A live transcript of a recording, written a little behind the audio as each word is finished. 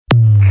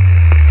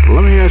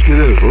ask you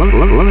this.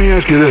 Let me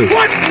ask you this.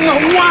 What in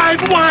the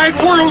wide, wide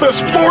world of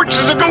sports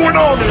is going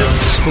on here?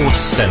 Sports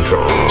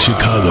Central.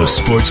 Chicago's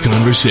sports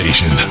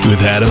conversation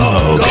with Adam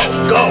Hoge.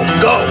 Go.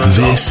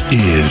 This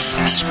is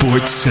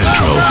Sports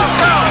Central.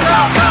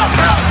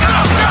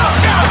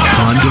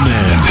 On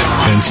demand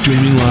and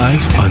streaming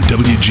live on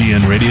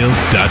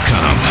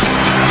WGNradio.com.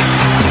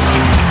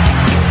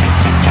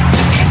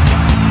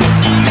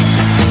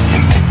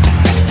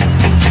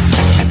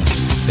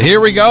 Here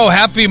we go.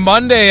 Happy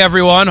Monday,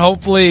 everyone.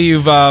 Hopefully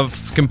you've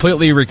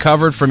completely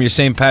recovered from your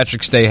St.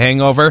 Patrick's Day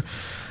hangover.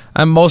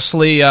 I'm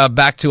mostly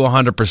back to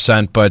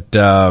 100%, but,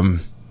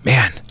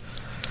 man,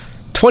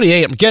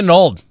 28. I'm getting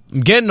old.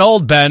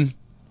 Ben.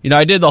 You know,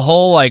 I did the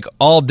whole,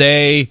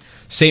 all-day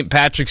St.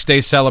 Patrick's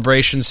Day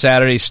celebration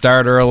Saturday,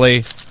 start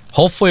early.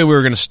 Hopefully we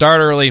were going to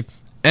start early,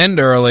 end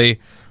early.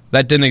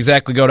 That didn't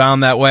exactly go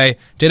down that way.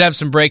 Did have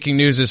some breaking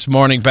news this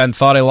morning. Ben,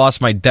 thought I lost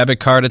my debit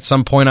card at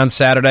some point on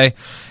Saturday,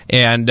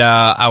 and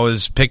I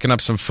was picking up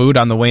some food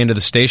on the way into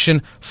the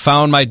station.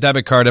 Found my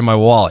debit card in my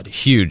wallet.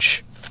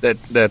 Huge.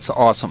 That's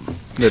awesome.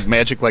 That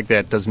magic like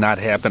that does not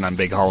happen on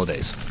big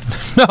holidays.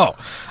 No.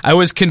 I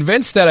was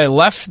convinced that I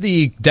left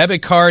the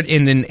debit card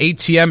in an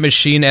ATM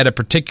machine at a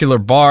particular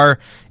bar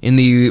in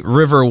the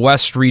River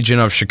West region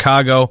of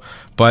Chicago,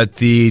 but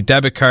the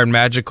debit card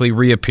magically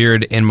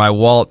reappeared in my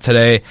wallet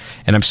today,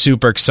 and I'm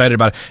super excited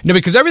about it. You know,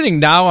 because everything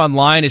now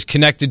online is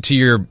connected to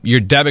your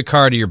debit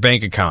card or your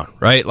bank account,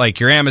 right? Like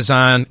your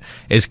Amazon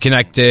is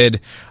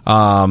connected,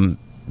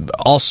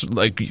 also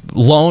like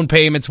loan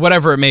payments,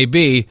 whatever it may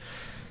be.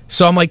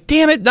 So I'm like,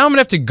 damn it, now I'm going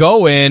to have to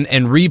go in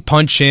and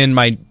re-punch in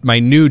my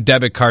new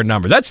debit card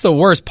number. That's the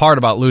worst part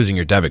about losing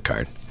your debit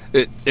card.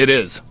 It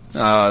is.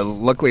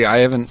 Luckily, I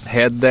haven't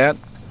had that.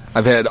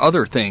 I've had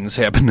other things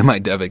happen to my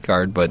debit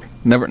card, but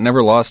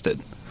never lost it.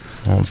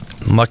 Well,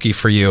 lucky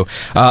for you.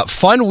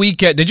 Fun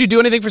weekend. Did you do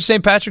anything for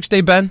St. Patrick's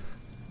Day, Ben?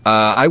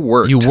 I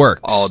worked. You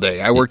worked? All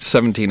day. I worked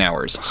 17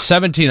 hours.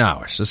 17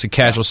 hours. Just a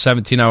casual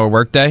 17-hour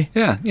workday?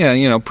 Yeah,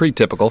 pretty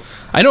typical.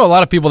 I know a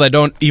lot of people that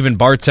don't even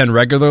bartend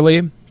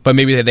regularly, but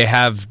maybe they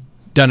have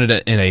done it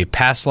in a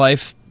past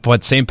life.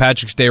 But St.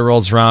 Patrick's Day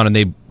rolls around and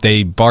they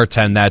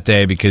bartend that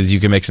day because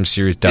you can make some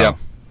serious dough.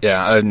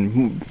 Yeah,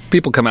 and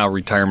people come out of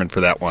retirement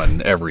for that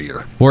one every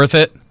year. Worth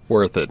it?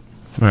 Worth it.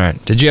 All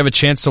right. Did you have a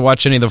chance to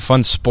watch any of the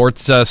fun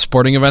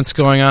sporting events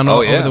going on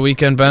over the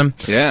weekend, Ben?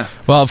 Yeah.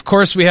 Well, of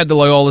course, we had the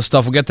Loyola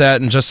stuff. We'll get to that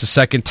in just a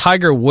second.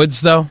 Tiger Woods,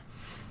 though.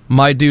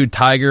 My dude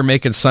Tiger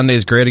making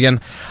Sundays great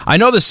again. I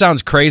know this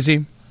sounds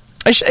crazy.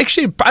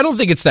 Actually, I don't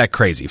think it's that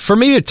crazy. For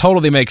me, it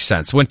totally makes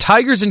sense. When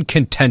Tiger's in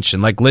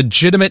contention, like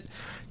legitimate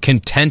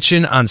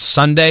contention on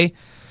Sunday,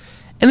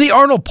 and the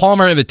Arnold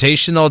Palmer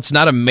Invitational, it's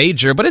not a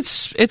major, but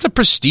it's a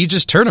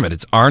prestigious tournament.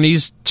 It's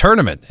Arnie's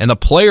tournament, and the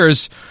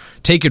players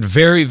take it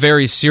very,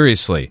 very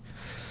seriously.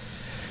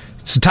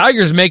 So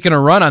Tiger's making a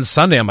run on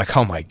Sunday. I'm like,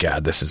 oh my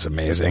God, this is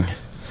amazing.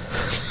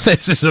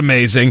 This is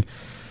amazing.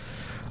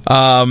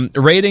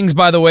 Ratings,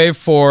 by the way,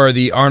 for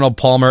the Arnold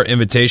Palmer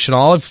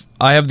Invitational.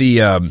 I have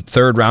the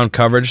third round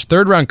coverage.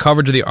 Third round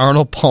coverage of the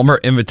Arnold Palmer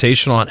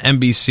Invitational on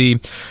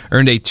NBC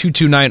earned a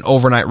 229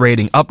 overnight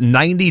rating, up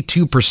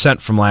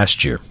 92% from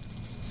last year.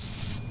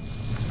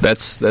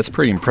 That's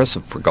pretty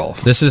impressive for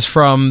golf. This is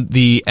from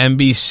the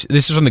NBC.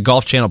 This is from the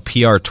Golf Channel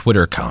PR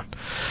Twitter account.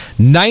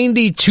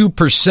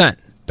 92%,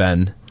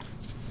 Ben.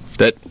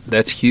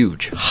 That's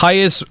huge.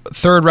 Highest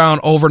third round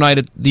overnight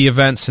at the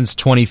event since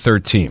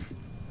 2013.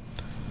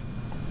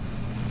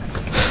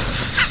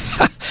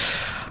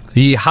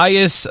 The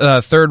highest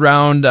third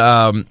round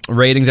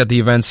ratings at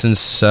the event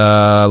since,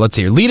 let's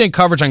see here, lead-in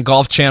coverage on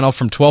Golf Channel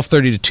from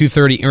 12:30 to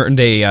 2:30 earned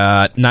a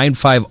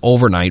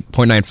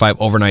 0.95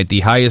 overnight,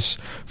 the highest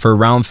for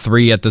round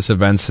 3 at this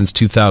event since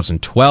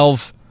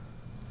 2012.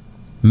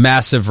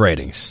 Massive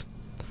ratings.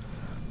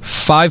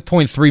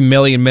 5.3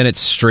 million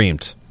minutes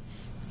streamed.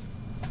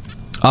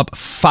 Up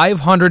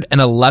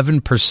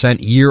 511%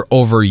 year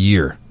over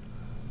year.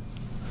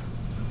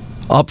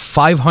 Up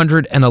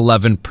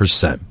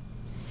 511%.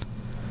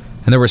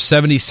 And there were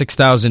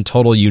 76,000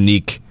 total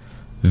unique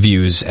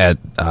views at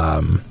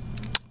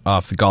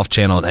off the Golf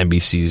Channel and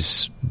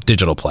NBC's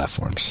digital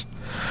platforms.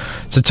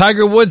 It's a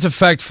Tiger Woods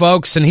effect,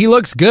 folks, and he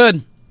looks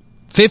good.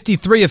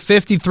 53 of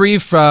 53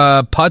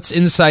 putts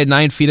inside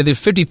 9 feet. Either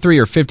 53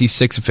 or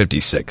 56 of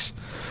 56.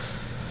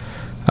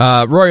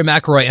 Rory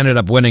McIlroy ended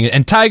up winning it,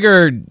 and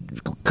Tiger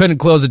couldn't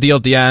close the deal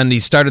at the end. He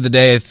started the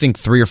day, I think,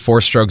 3 or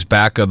 4 strokes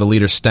back of the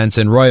leader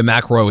Stenson. Rory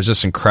McIlroy was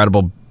just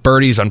incredible.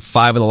 Birdies on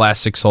 5 of the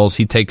last 6 holes.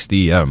 He takes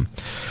the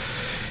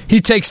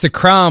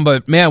crown.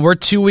 But man, we're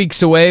 2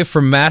 weeks away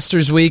from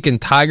Masters Week,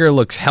 and Tiger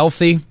looks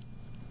healthy.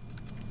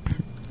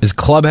 His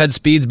club head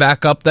speed's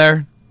back up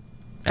there,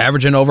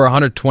 averaging over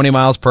 120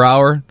 miles per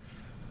hour.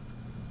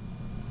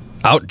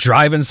 Out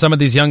driving some of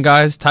these young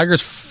guys.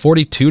 Tiger's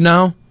 42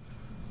 now,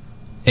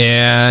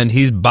 and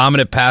he's bombing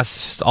it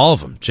past all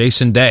of them.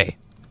 Jason Day,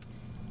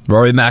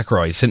 Rory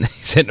McIlroy, he's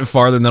hitting it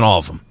farther than all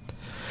of them.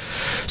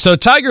 So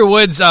Tiger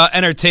Woods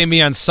entertained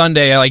me on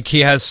Sunday like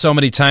he has so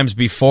many times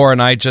before,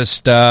 and I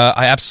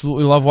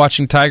absolutely love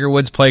watching Tiger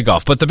Woods play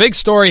golf. But the big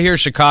story here in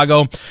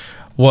Chicago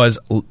was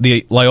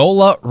the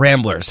Loyola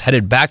Ramblers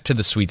headed back to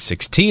the Sweet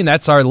 16.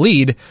 That's our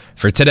lead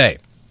for today.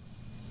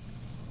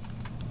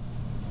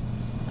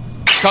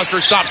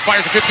 Custer stops,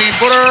 fires a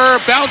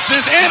 15-footer,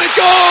 bounces, and it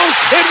goes!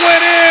 It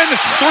went in!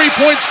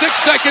 3.6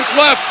 seconds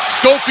left.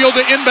 Schofield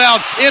to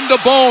inbound, into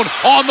Bone,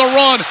 on the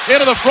run,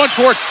 into the front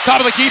court,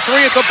 top of the key, 3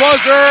 at the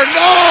buzzer.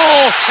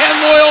 No! And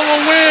Loyola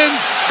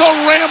wins! The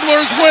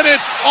Ramblers win it!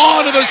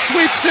 On to the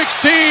Sweet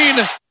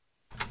 16!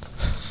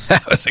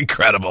 That was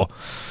incredible.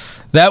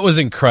 That was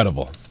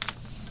incredible.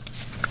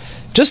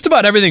 Just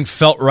about everything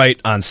felt right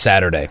on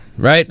Saturday,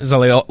 right? Is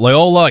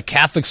Loyola, a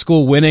Catholic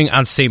school, winning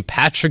on St.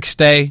 Patrick's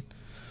Day.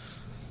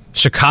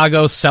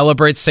 Chicago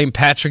celebrates St.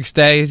 Patrick's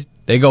Day.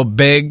 They go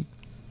big.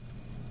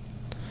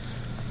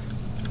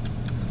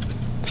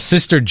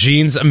 Sister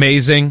Jean's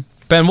amazing.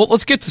 Ben,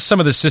 let's get to some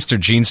of the Sister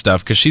Jean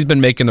stuff because she's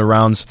been making the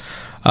rounds.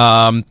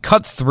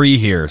 Cut 3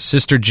 here.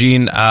 Sister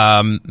Jean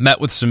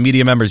met with some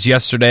media members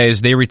yesterday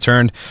as they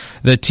returned.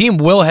 The team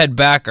will head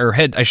down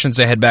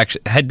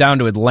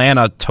to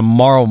Atlanta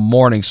tomorrow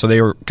morning. So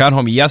they got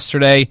home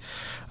yesterday.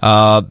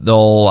 They're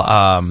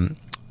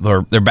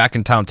back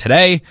in town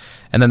today,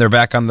 and then they're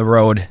back on the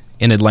road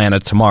in Atlanta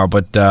tomorrow.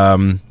 But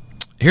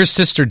here's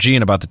Sister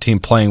Jean about the team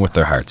playing with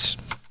their hearts.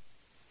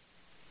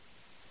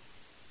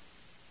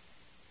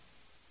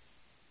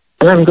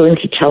 And I'm going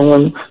to tell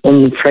them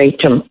when we pray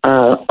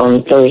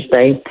on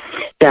Thursday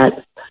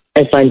that,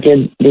 as I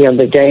did the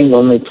other day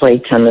when we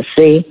played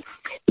Tennessee,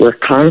 we're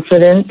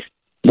confident,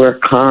 we're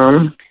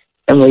calm,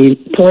 and we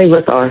play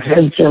with our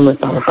heads and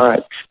with our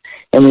hearts.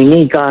 And we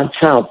need God's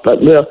help,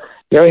 but we'll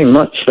very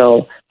much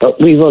so,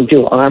 but we will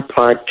do our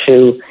part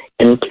too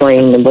in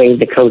playing the way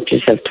the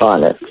coaches have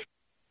taught us.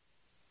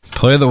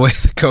 Play the way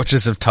the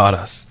coaches have taught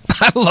us.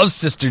 I love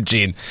Sister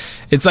Jean.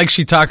 It's like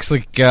she talks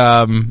like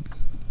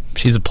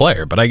she's a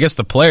player, but I guess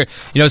the player,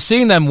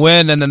 seeing them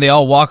win and then they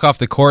all walk off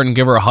the court and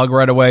give her a hug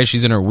right away.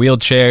 She's in her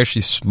wheelchair.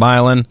 She's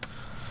smiling.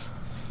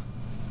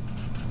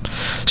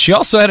 She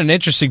also had an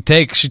interesting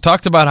take. She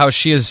talked about how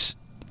she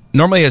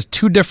normally has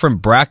 2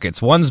 different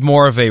brackets. One's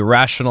more of a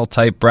rational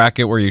type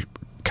bracket where you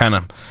kind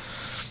of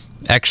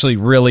actually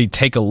really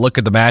take a look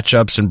at the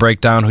matchups and break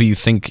down who you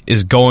think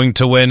is going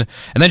to win.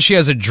 And then she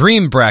has a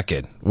dream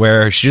bracket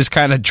where she just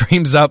kind of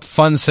dreams up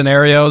fun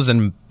scenarios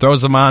and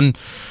throws them on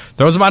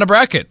a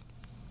bracket.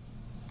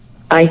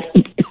 I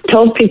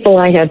told people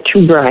I had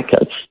 2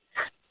 brackets.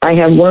 I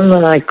have one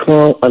that I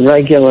call a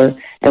regular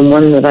and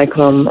one that I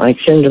call my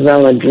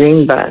Cinderella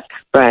dream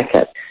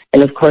bracket.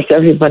 And of course,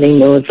 everybody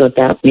knows what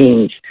that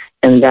means,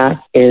 and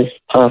that is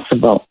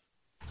possible.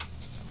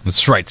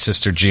 That's right,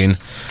 Sister Jean.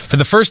 For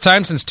the first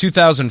time since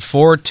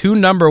 2004, 2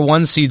 number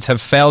 1 seeds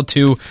have failed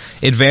to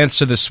advance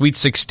to the Sweet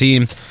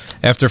 16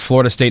 after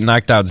Florida State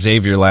knocked out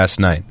Xavier last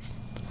night.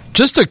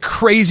 Just a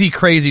crazy,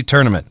 crazy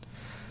tournament.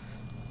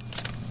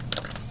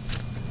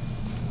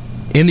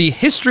 In the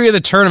history of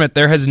the tournament,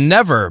 there has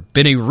never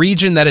been a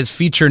region that has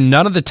featured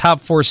none of the top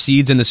 4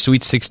 seeds in the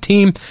Sweet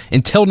 16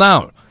 until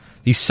now.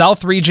 The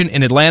South region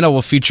in Atlanta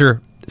will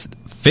feature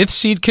 5th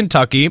seed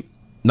Kentucky,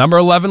 number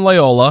 11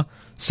 Loyola,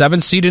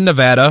 7th seed in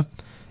Nevada,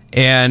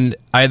 and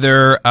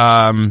either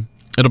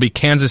it'll be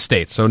Kansas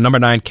State, so number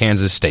 9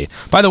 Kansas State.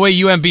 By the way,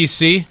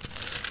 UMBC,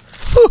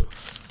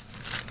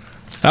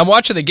 I'm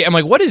watching the game, I'm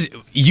like, what is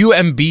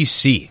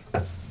UMBC?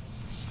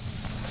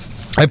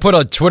 I put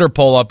a Twitter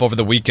poll up over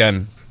the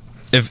weekend.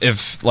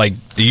 If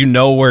do you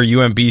know where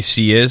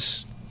UMBC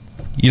is?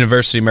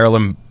 University of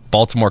Maryland,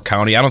 Baltimore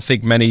County. I don't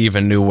think many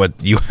even knew what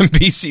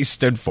UMBC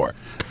stood for.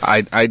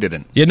 I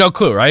didn't. You had no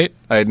clue, right?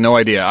 I had no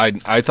idea.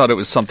 I thought it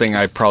was something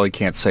I probably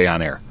can't say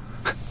on air.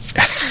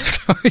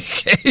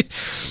 Okay.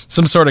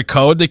 Some sort of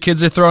code the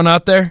kids are throwing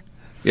out there?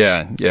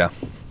 Yeah.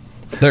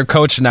 Their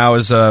coach now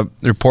is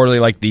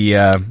reportedly like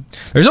the...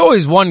 there's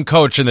always one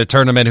coach in the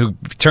tournament who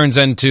turns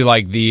into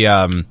like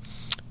the...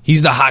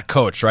 he's the hot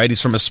coach, right?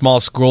 He's from a small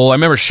school. I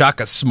remember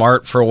Shaka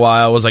Smart for a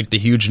while was like the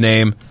huge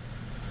name.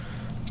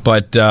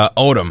 But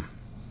Odom,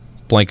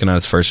 blanking on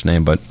his first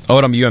name, but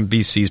Odom,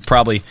 UMBC is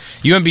probably...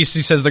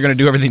 UMBC says they're going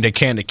to do everything they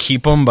can to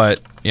keep him, but,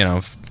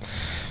 if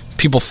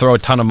people throw a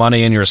ton of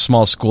money and you're a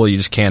small school, you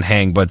just can't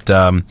hang. But,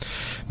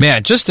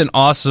 man, just an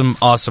awesome,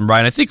 awesome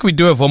ride. I think we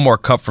do have one more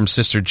cup from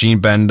Sister Jean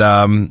Bend.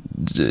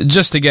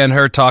 Just, again,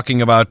 her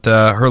talking about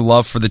her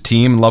love for the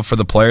team, love for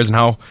the players, and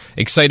how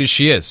excited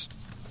she is.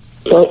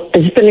 Well,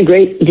 it's been a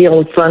great deal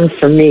of fun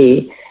for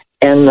me,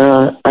 and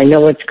I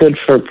know it's good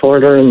for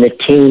Porter and the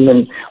team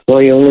and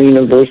Loyola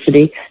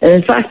University. And,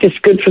 in fact, it's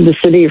good for the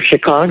city of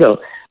Chicago.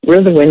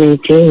 We're the winning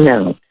team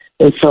now,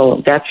 and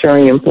so that's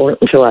very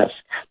important to us.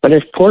 But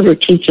as Porter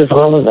teaches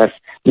all of us,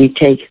 we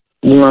take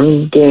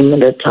one game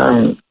at a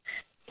time.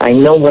 I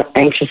know we're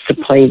anxious to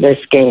play this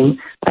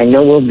game. I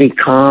know we'll be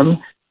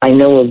calm. I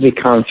know we'll be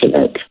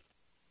confident.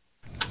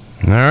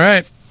 All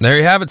right. There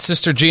you have it,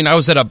 Sister Jean. I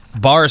was at a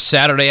bar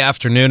Saturday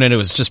afternoon, and it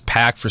was just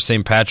packed for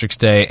St. Patrick's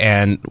Day.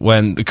 And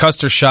when the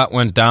Custer shot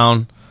went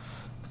down,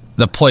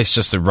 the place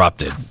just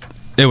erupted.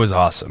 It was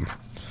awesome.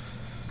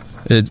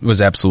 It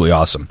was absolutely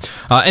awesome.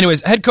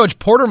 Anyways, head coach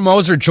Porter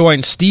Moser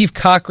joined Steve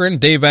Cochran,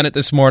 Dave Ennett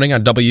this morning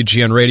on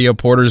WGN Radio.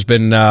 Porter's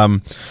been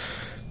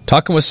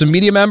talking with some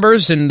media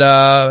members and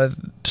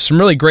some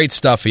really great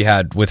stuff he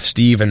had with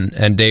Steve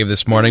and Dave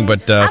this morning,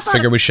 but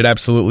figure we should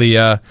absolutely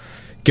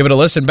give it a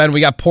listen. Ben, we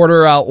got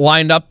Porter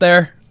lined up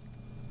there.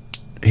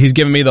 He's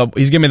giving me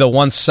the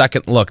 1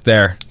 second look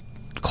there.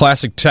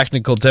 Classic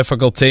technical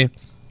difficulty.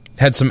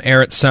 Had some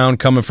errant sound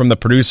coming from the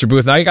producer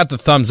booth. Now you got the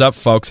thumbs up,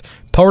 folks.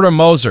 Porter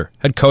Moser,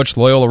 head coach,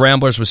 Loyola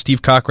Ramblers, with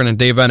Steve Cochran and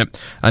Dave Ennett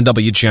on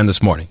WGN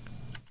this morning.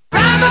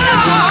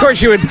 Of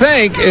course, you would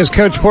think, as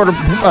Coach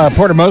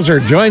Porter Moser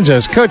joins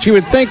us, Coach, you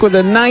would think with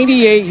a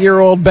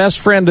 98-year-old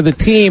best friend of the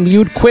team,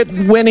 you'd quit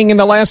winning in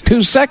the last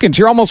 2 seconds.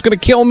 You're almost going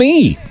to kill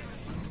me.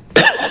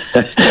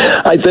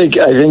 I think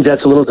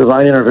that's a little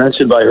divine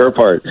intervention by her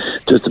part,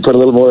 just to put a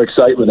little more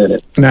excitement in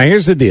it. Now,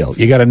 here's the deal.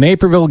 You got a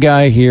Naperville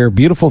guy here,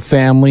 beautiful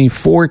family,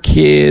 4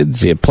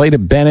 kids. He played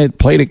at Bennett,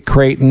 played at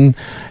Creighton,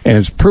 and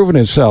has proven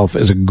himself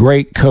as a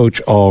great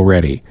coach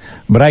already.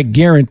 But I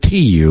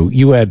guarantee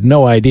you had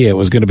no idea it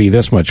was going to be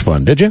this much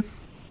fun, did you?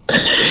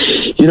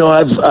 You know,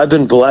 I've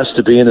been blessed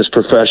to be in this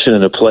profession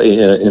and to play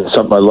in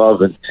something I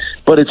love,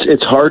 but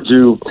it's hard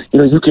to,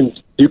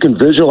 you can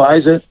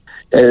visualize it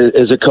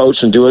as a coach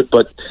and do it,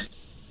 but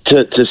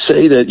to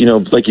say that,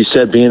 like you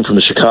said, being from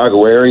the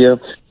Chicago area,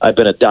 I've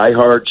been a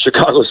diehard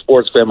Chicago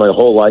sports fan my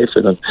whole life,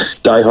 and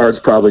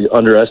diehard's probably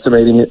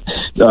underestimating it.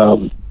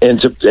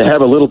 And to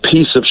have a little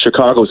piece of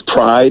Chicago's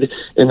pride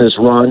in this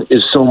run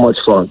is so much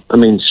fun. I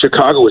mean,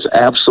 Chicago has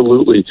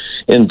absolutely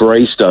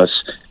embraced us,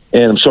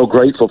 and I'm so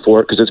grateful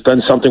for it because it's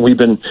been something we've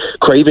been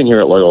craving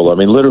here at Loyola. I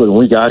mean, literally, when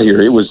we got here,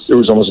 there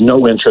was almost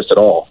no interest at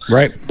all.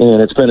 Right.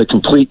 And it's been a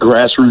complete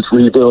grassroots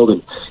rebuild,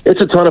 and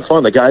it's a ton of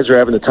fun. The guys are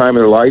having the time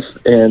of their life,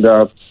 and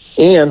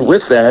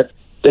with that,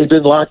 they've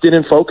been locked in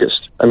and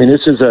focused. I mean,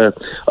 this is a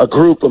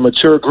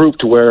mature group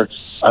to where,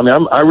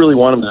 I really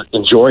want them to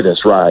enjoy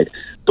this ride.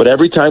 But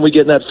every time we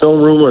get in that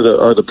film room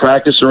or the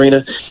practice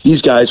arena,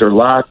 these guys are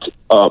locked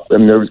up,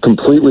 and they're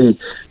completely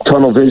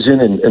tunnel vision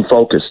and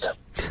focused.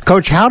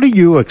 Coach, how do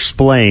you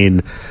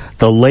explain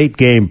the late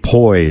game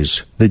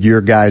poise that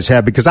your guys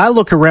have? Because I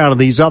look around at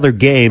these other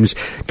games,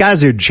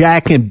 guys are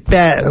jacking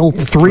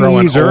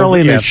threes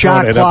early in the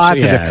shot clock,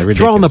 and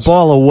throwing the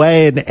ball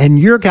away, and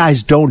your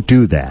guys don't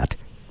do that.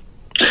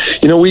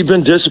 We've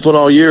been disciplined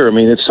all year. I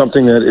mean, it's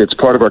something that it's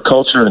part of our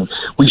culture, and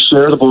we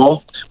share the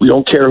ball. We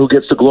don't care who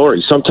gets the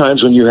glory.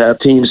 Sometimes when you have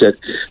teams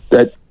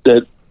that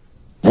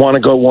want to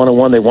go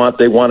one-on-one, they want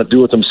to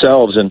do it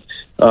themselves, and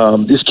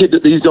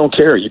these don't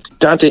care.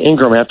 Dante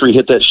Ingram, after he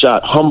hit that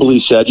shot,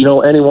 humbly said,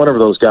 any one of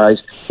those guys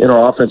in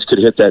our offense could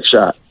hit that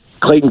shot.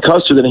 Clayton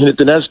Custer then hit it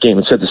the next game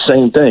and said the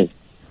same thing.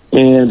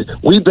 And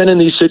we've been in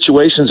these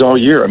situations all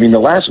year. I mean, the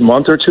last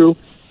month or two,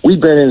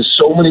 we've been in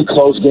so many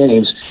close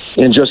games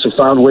and just have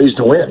found ways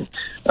to win.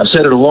 I've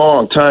said it a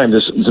long time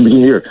this beginning of the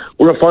year.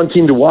 We're a fun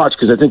team to watch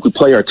because I think we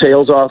play our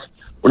tails off.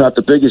 We're not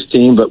the biggest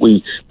team, but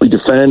we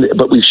defend,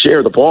 but we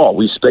share the ball.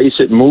 We space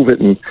it and move it,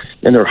 and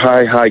they're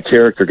high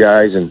character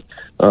guys. And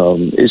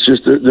it's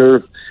just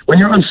they're when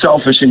you're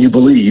unselfish and you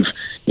believe,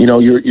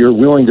 you're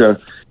willing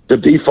to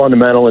be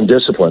fundamental and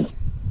disciplined.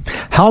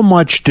 How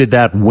much did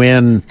that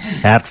win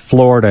at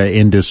Florida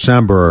in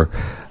December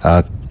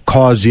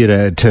cause you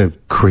to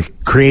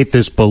create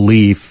this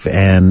belief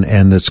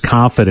and this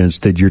confidence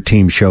that your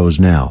team shows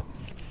now?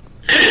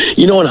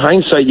 In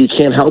hindsight, you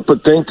can't help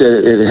but think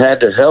that it had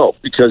to help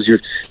because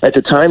at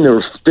the time they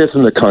were 5th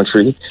in the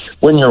country.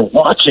 When you're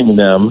watching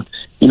them,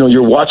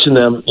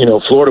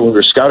 Florida, when we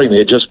were scouting, they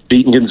had just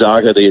beaten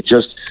Gonzaga. They had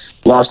just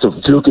lost to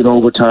Duke in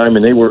overtime,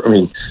 and they were,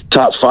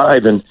 top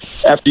 5. And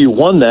after you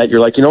won that, you're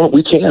like,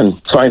 we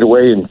can find a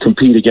way and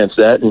compete against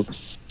that. And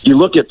you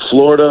look at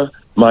Florida,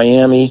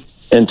 Miami,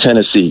 and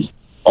Tennessee.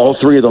 All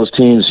 3 of those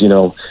teams, 2 in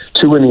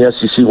the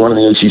SEC, 1 in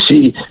the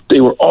ACC,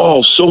 they were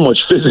all so much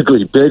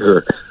physically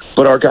bigger.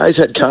 But our guys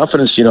had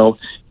confidence,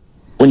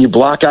 when you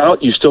block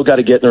out, you still got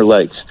to get in their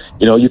legs.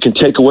 You can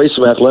take away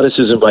some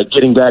athleticism by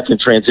getting back in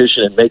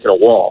transition and making a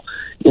wall.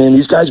 And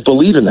these guys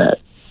believe in that.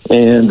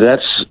 And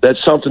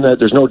that's something that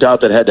there's no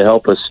doubt that had to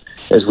help us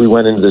as we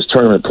went into this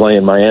tournament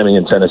playing Miami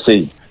and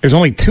Tennessee. There's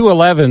only 2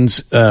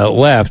 11s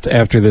left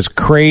after this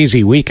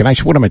crazy week. And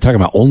what am I talking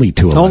about? Only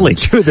 2 11s. Only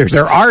 2.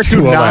 There are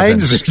 2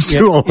 9s. There's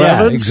 2 11s.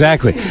 Yeah,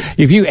 exactly.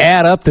 If you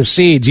add up the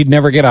seeds, you'd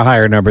never get a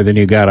higher number than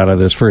you got out of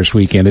this first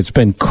weekend. It's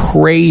been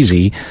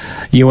crazy.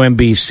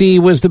 UMBC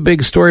was the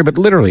big story, but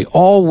literally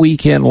all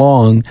weekend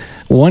long,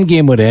 one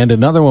game would end,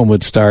 another one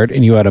would start,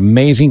 and you had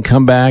amazing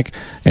comeback,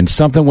 and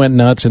something went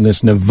nuts in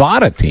this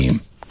Nevada team.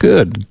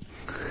 Good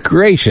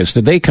gracious,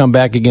 did they come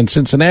back against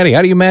Cincinnati?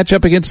 How do you match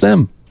up against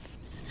them?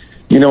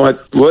 You know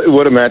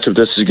what a matchup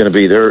this is going to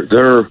be.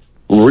 They're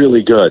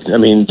really good. I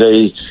mean,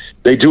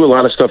 they do a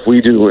lot of stuff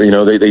we do.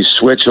 They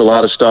switch a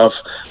lot of stuff.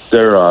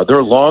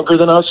 They're longer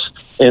than us,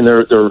 and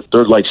they're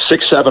like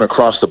 6'7"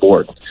 across the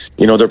board.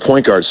 Their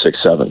point guard's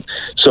 6'7",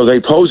 so they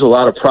pose a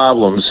lot of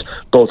problems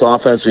both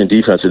offensively and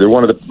defensively. They're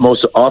one of the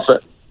most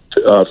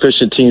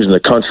efficient teams in the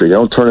country. They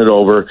don't turn it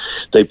over.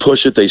 They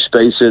push it. They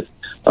space it.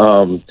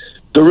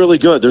 They're really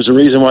good. There's a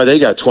reason why they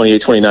got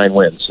 28, 29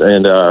 wins.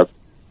 And,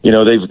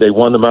 they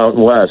won the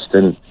Mountain West.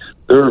 And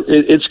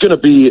it's going to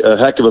be a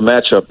heck of a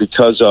matchup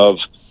because of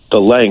the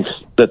length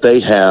that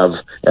they have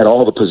at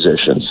all the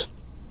positions.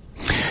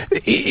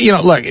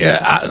 Look,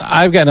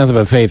 I've got nothing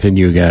but faith in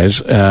you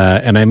guys,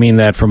 and I mean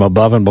that from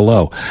above and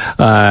below.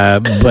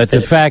 But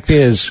the fact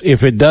is,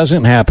 if it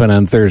doesn't happen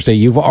on Thursday,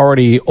 you've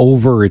already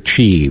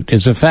overachieved.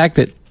 Is the fact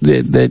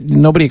that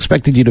nobody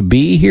expected you to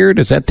be here,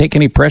 does that take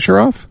any pressure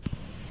off?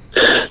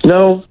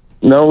 No,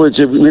 we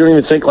don't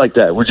even think like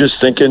that. We're just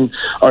thinking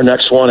our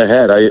next one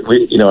ahead. I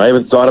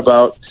haven't thought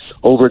about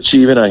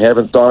overachieving. I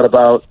haven't thought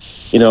about,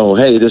 hey,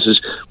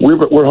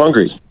 we're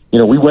hungry.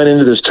 We went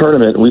into this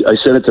tournament. I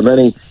said it to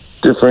many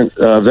different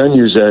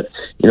venues that,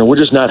 we're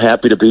just not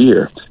happy to be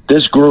here.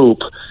 This group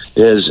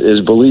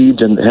is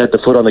believed and had the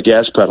foot on the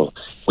gas pedal.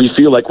 We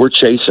feel like we're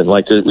chasing,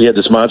 like we had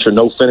this mantra,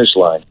 no finish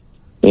line.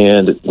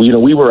 And,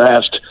 we were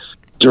asked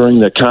during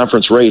the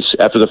conference race,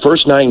 after the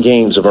first 9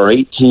 games of our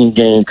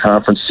 18-game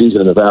conference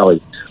season in the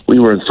Valley, we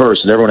were in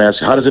first, and everyone asked,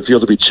 how does it feel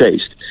to be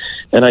chased?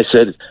 And I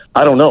said,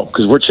 I don't know,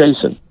 because we're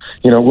chasing.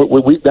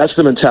 That's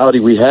the mentality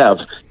we have,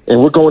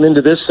 and we're going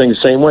into this thing the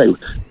same way.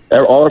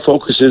 All our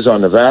focus is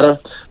on Nevada.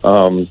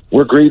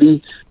 We're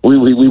greedy. We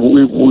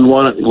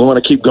want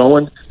to keep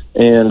going,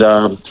 and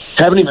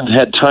haven't even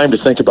had time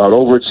to think about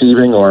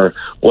overachieving or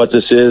what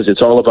this is.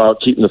 It's all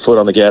about keeping the foot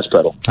on the gas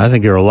pedal. I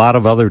think there are a lot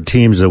of other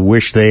teams that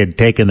wish they had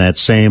taken that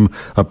same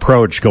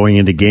approach going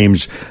into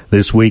games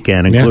this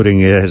weekend,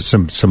 including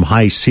some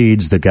high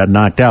seeds that got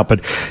knocked out.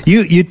 But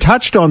you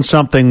touched on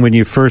something when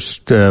you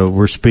first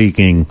were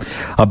speaking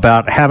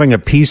about having a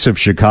piece of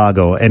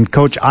Chicago. And,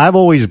 Coach, I've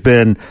always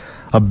been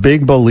a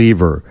big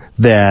believer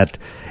that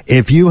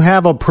if you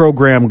have a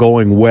program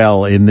going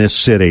well in this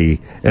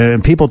city,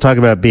 and people talk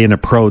about being a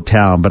pro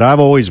town, but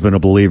I've always been a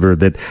believer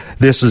that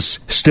this is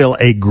still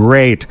a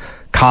great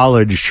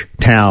college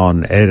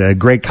town, a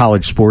great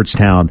college sports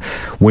town.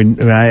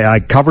 When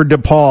I covered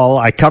DePaul,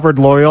 I covered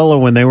Loyola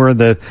when they were in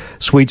the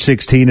Sweet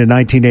 16 in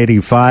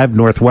 1985,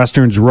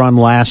 Northwestern's run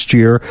last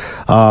year.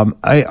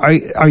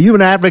 Are you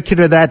an advocate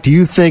of that? Do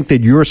you think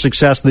that your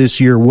success this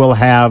year will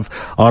have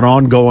an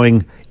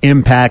ongoing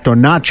impact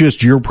on not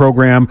just your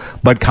program,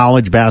 but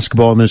college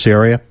basketball in this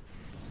area?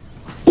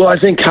 Well, I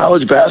think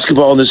college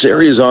basketball in this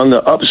area is on the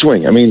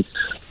upswing. I mean,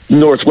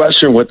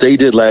 Northwestern, what they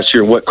did last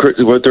year, what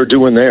they're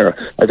doing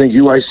there. I think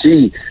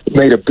UIC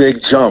made a big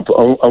jump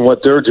on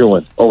what they're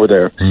doing over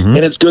there,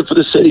 and it's good for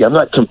the city. I'm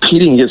not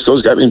competing against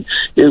those guys. I mean,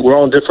 we're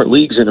all in different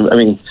leagues,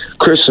 and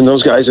Chris and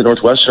those guys at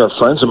Northwestern are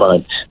friends of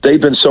mine.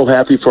 They've been so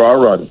happy for our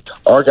run.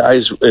 Our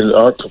guys and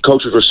our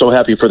coaches were so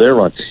happy for their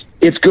run.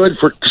 It's good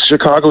for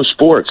Chicago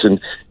sports,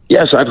 and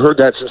yes, I've heard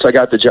that since I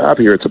got the job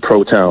here. It's a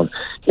pro town,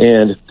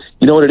 and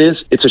you know what it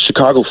is? It's a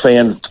Chicago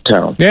fan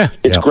town. Yeah.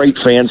 It's great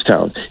fans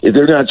town.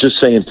 They're not just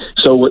saying,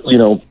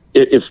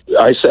 if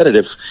I said it,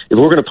 if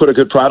we're going to put a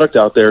good product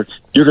out there,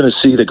 you're going to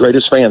see the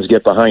greatest fans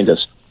get behind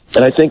us.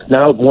 And I think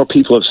now more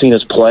people have seen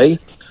us play.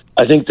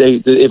 I think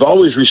they've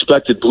always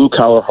respected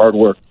blue-collar, hard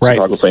work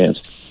Chicago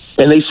fans.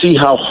 And they see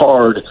how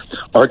hard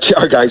our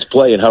guys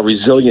play and how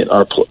resilient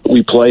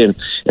we play and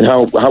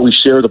how we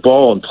share the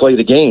ball and play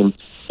the game,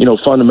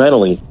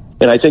 fundamentally.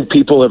 And I think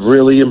people have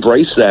really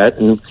embraced that,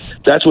 and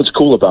that's what's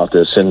cool about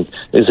this, and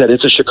is that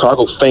it's a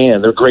Chicago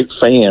fan. They're great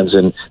fans,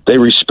 and they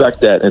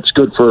respect that, and it's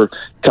good for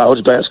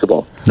college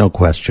basketball. No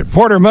question.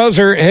 Porter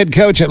Moser, head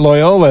coach at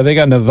Loyola. They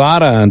got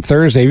Nevada on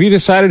Thursday. Have you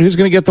decided who's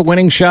going to get the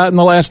winning shot in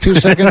the last 2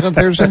 seconds on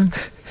Thursday?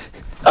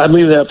 I'm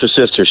leaving that up to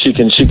sister. She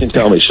can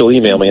tell me. She'll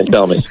email me and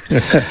tell me.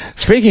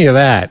 Speaking of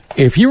that,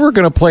 if you were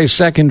going to play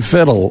second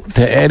fiddle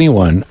to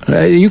anyone,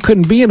 you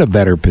couldn't be in a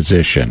better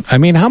position. I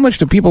mean, how much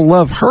do people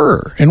love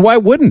her, and why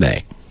wouldn't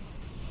they?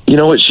 You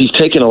know what? She's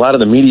taken a lot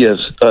of the media's.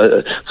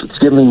 It's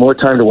given me more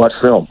time to watch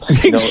film.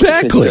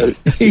 Exactly.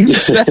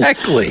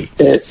 Exactly.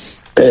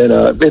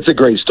 And it's a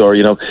great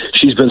story.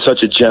 She's been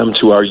such a gem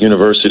to our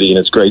university, and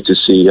it's great to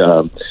see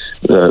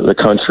the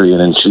country, and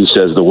then she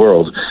says the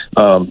world,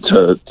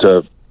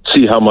 to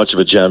see how much of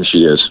a gem she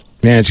is.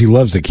 Man, she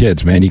loves the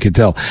kids, man. You could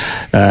tell.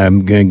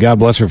 God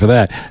bless her for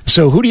that.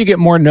 So who do you get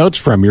more notes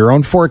from, your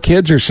own 4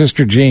 kids or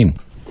Sister Jean?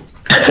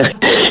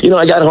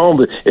 I got home,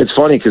 but it's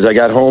funny because I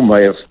got home,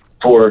 I have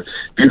 4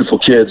 beautiful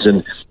kids,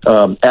 and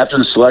after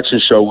the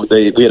selection show,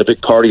 we had a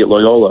big party at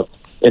Loyola,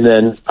 and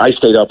then I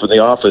stayed up in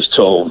the office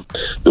till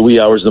the wee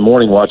hours of the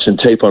morning watching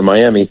tape on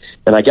Miami,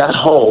 and I got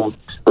home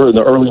in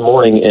the early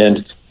morning,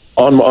 and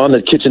on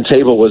the kitchen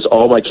table was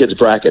all my kids'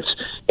 brackets,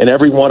 and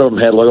every one of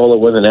them had Loyola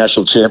win the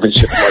national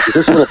championship. I'm like, is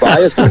this a little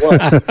biased or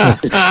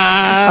what?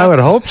 I would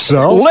hope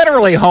so.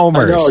 Literally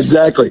homers. No,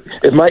 exactly.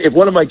 If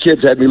one of my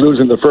kids had me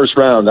losing the first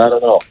round, I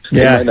don't know.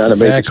 Yeah, might not have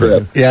made the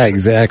trip. Yeah,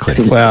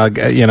 exactly. Well,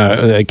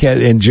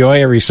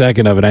 enjoy every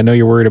second of it. I know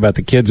you're worried about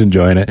the kids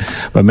enjoying it,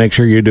 but make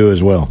sure you do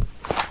as well.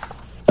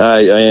 I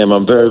am.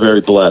 I'm very,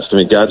 very blessed. I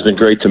mean, God's been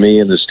great to me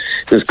in this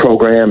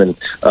program, and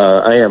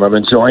I am. I'm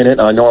enjoying it.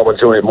 I know I'll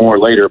enjoy it more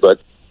later,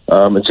 but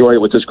enjoy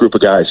it with this group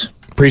of guys.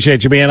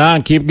 Appreciate you being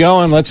on. Keep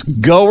going. Let's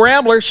go,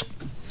 Ramblers.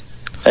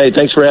 Hey,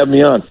 thanks for having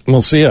me on.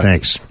 We'll see you.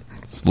 Thanks.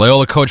 It's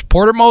Loyola coach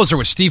Porter Moser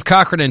with Steve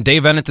Cochran and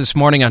Dave Ennett this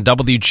morning on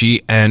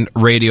WGN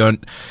Radio.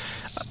 And,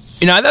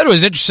 I thought it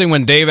was interesting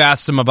when Dave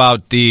asked him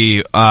about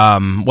the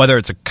whether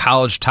it's a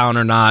college town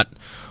or not,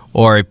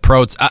 or a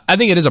pro. I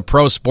think it is a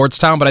pro sports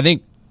town, but I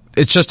think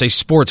it's just a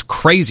sports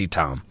crazy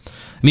town. I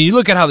mean, you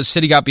look at how the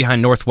city got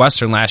behind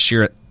Northwestern last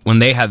year when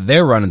they had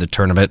their run in the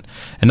tournament,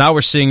 and now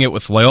we're seeing it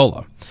with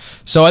Loyola.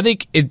 So I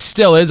think it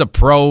still is a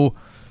pro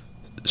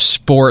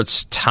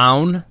sports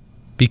town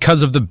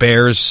because of the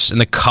Bears and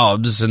the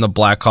Cubs and the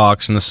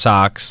Blackhawks and the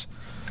Sox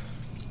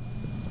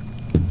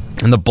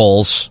and the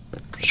Bulls.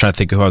 Just trying to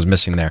think of who I was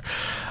missing there.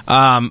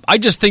 I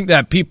just think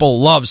that people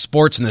love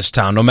sports in this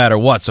town no matter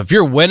what. So if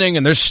you're winning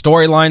and there's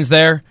storylines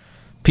there,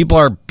 people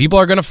are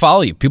going to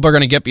follow you. People are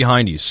going to get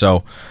behind you.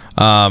 So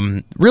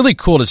really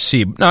cool to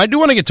see. Now, I do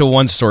want to get to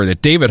one story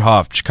that David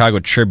Hoff, Chicago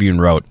Tribune,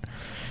 wrote.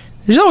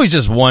 There's always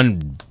just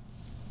one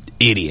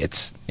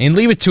idiot. And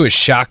leave it to a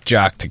shock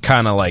jock to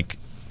kind of like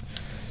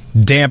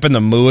dampen the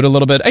mood a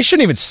little bit. I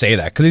shouldn't even say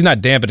that because he's not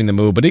dampening the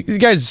mood, but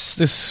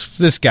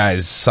this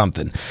guy's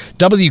something.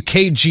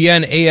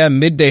 WKGN AM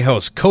midday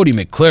host Cody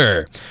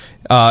McClure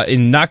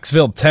in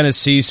Knoxville,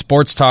 Tennessee,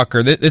 sports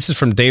talker. This is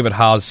from David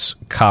Haas'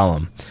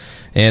 column.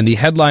 And the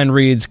headline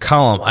reads,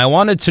 column, I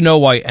wanted to know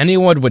why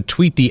anyone would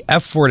tweet the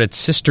F word at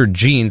Sister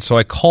Jean, so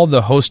I called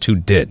the host who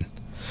did.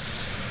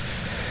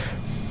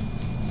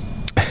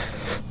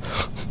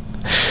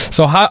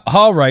 So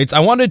Hall writes,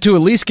 I wanted to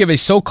at least give a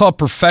so-called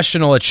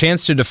professional a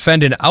chance to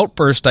defend an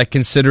outburst I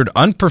considered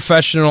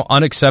unprofessional,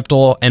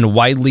 unacceptable, and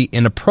widely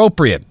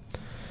inappropriate.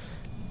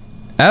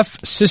 F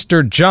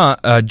Sister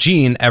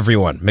Jean,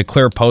 everyone.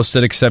 McClure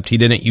posted, except he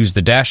didn't use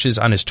the dashes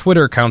on his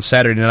Twitter account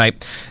Saturday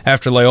night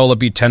after Loyola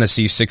beat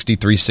Tennessee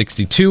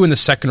 63-62 in the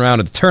second round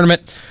of the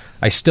tournament.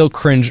 I still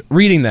cringe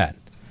reading that.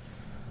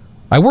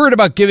 I worried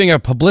about giving a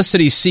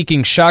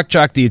publicity-seeking shock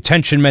jock the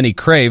attention many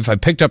crave. I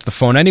picked up the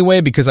phone anyway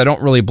because I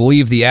don't really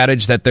believe the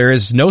adage that there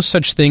is no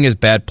such thing as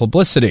bad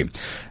publicity.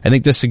 I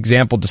think this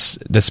example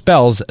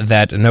dispels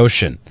that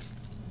notion.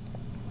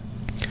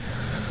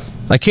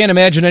 I can't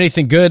imagine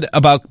anything good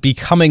about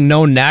becoming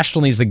known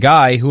nationally as the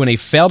guy who, in a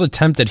failed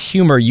attempt at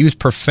humor, used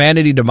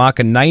profanity to mock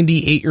a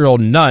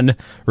 98-year-old nun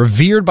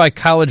revered by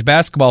college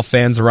basketball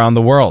fans around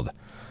the world.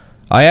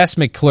 I asked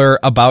McClure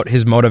about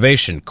his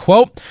motivation.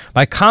 Quote,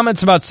 my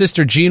comments about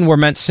Sister Jean were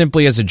meant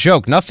simply as a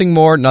joke. Nothing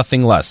more,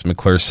 nothing less,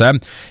 McClure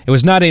said. It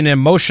was not an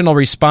emotional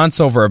response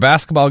over a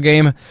basketball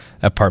game.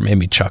 That part made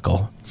me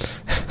chuckle.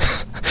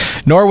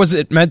 Nor was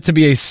it meant to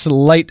be a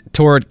slight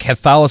toward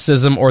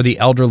Catholicism or the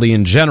elderly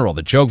in general.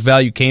 The joke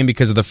value came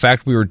because of the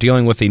fact we were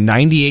dealing with a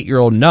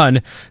 98-year-old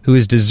nun who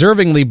is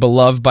deservingly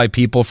beloved by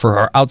people for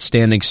her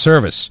outstanding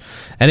service.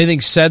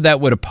 Anything said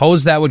that would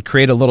oppose that would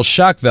create a little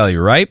shock value,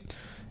 right?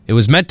 It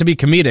was meant to be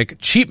comedic.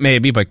 Cheap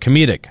maybe, but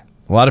comedic.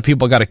 A lot of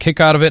people got a kick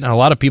out of it, and a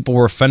lot of people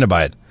were offended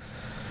by it.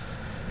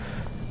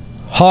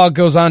 Hogg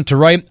goes on to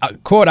write,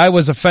 quote, I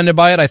was offended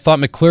by it. I thought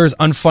McClure's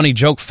unfunny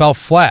joke fell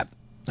flat.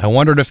 I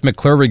wondered if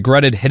McClure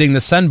regretted hitting the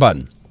send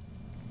button.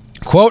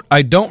 Quote,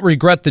 I don't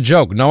regret the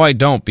joke. No, I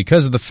don't,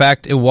 because of the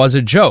fact it was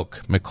a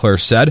joke, McClure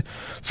said.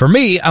 For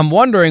me, I'm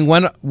wondering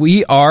when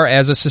we are,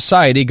 as a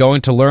society,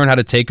 going to learn how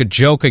to take a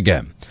joke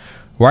again.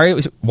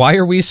 Why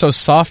are we so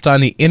soft on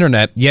the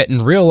internet, yet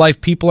in real life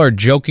people are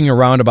joking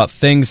around about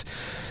things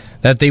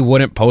that they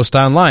wouldn't post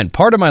online?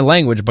 Pardon my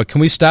language, but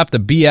can we stop the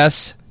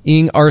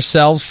BS-ing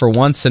ourselves for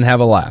once and have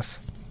a laugh?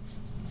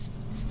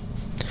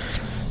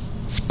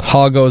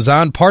 Hall goes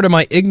on, pardon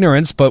my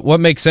ignorance, but what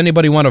makes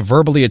anybody want to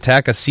verbally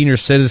attack a senior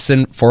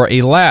citizen for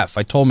a laugh?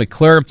 I told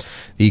McClure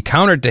the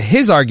counter to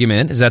his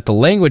argument is that the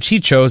language he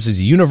chose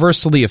is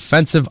universally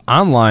offensive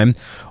online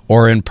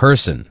or in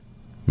person.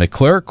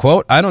 McClure,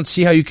 quote, I don't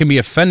see how you can be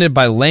offended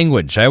by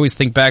language. I always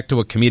think back to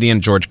what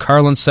comedian George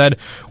Carlin said.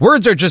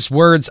 Words are just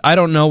words. I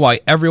don't know why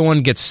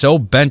everyone gets so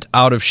bent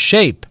out of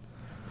shape.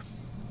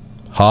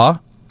 I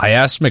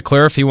asked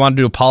McClure if he wanted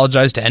to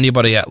apologize to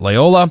anybody at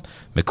Loyola.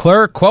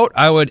 McClure, quote,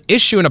 I would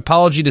issue an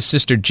apology to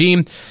Sister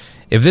Jean.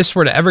 If this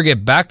were to ever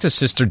get back to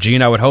Sister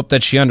Jean, I would hope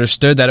that she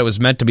understood that it was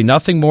meant to be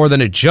nothing more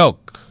than a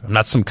joke. I'm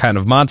not some kind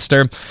of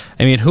monster.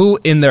 I mean, who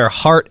in their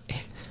heart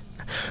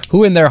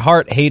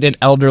hate an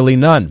elderly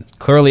nun?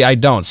 Clearly I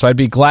don't. So I'd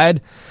be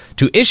glad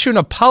to issue an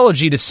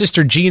apology to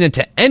Sister Jean and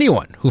to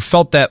anyone who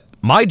felt that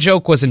my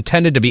joke was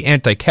intended to be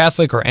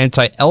anti-Catholic or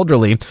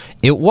anti-elderly.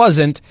 It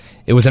wasn't.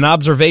 It was an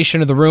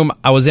observation of the room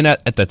I was in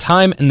at the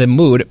time and the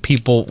mood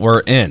people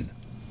were in.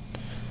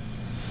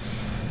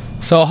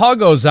 So Hall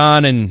goes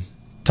on and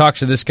talks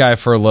to this guy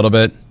for a little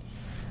bit.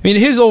 I mean,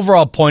 his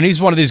overall point,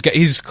 he's one of these guys,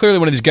 he's clearly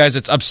one of these guys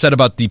that's upset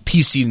about the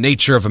PC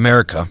nature of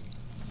America.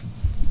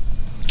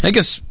 I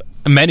guess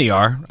many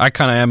are. I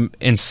kind of am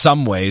in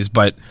some ways,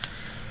 but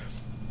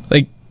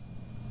like,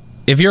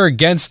 if you're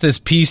against this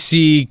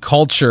PC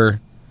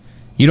culture,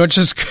 you don't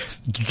just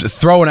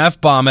throw an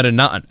F-bomb at a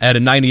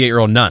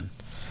 98-year-old nun.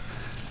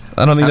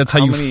 I don't think that's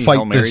how you fight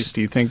Hail Marys this.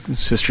 Do you think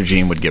Sister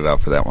Jean would give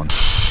out for that one?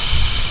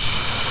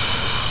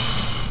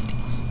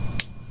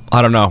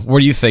 I don't know.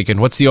 What are you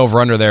thinking? What's the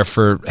over-under there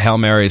for Hail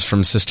Marys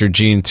from Sister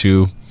Jean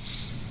to...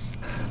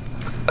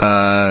 You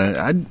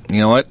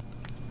know what?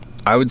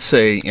 I would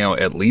say,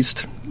 at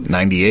least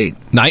 98.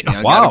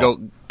 Wow.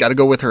 Got to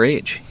go with her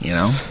age,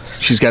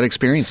 She's got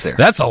experience there.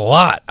 That's a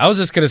lot. I was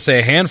just going to say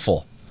a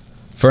handful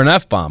for an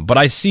F-bomb, but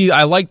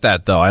I like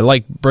that, though. I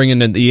like bringing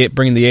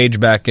the age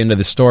back into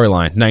the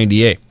storyline,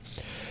 98.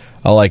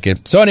 I like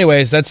it. So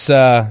anyways, that's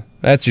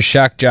your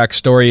Shack Jack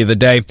story of the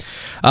day.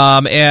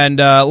 And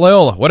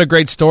Loyola, what a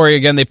great story.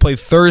 Again, they play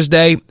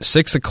Thursday,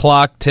 6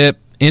 o'clock tip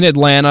in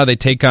Atlanta. They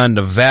take on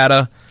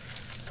Nevada.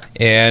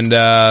 And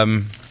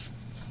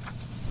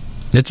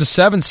it's a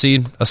 7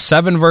 seed, a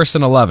 7 versus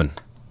an 11.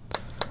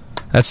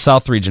 That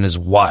South region is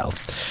wild.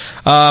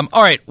 All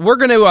right, we're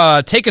going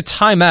to take a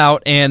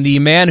timeout, and the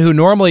man who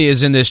normally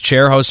is in this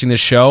chair hosting the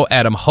show,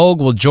 Adam Hoge,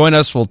 will join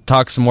us. We'll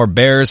talk some more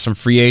Bears, some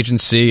free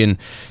agency, and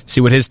see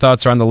what his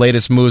thoughts are on the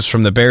latest moves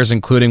from the Bears,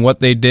 including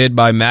what they did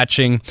by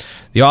matching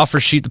the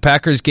offer sheet the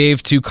Packers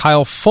gave to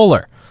Kyle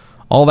Fuller.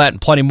 All that and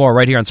plenty more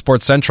right here on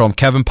Sports Central. I'm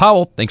Kevin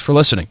Powell. Thanks for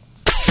listening.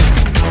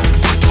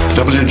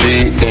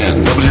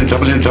 WGN.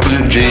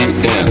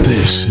 WGN.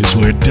 This is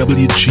where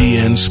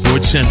WGN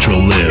Sports Central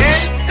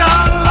lives.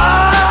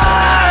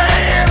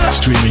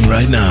 Streaming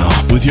right now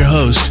with your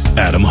host,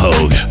 Adam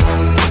Hoge.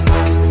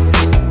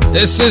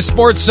 This is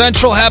Sports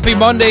Central. Happy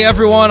Monday,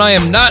 everyone. I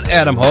am not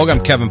Adam Hoge.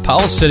 I'm Kevin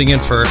Powell, sitting in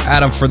for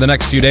Adam for the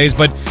next few days.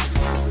 But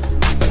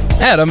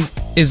Adam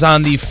is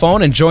on the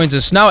phone and joins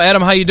us now.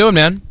 Adam, how you doing,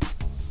 man?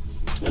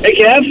 Hey,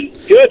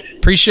 Kev. Good.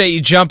 Appreciate you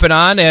jumping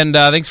on, and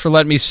thanks for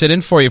letting me sit in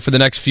for you for the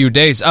next few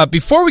days.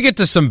 Before we get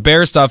to some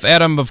Bear stuff,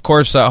 Adam, of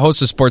course,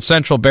 host of Sports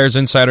Central, Bears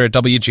Insider at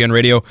WGN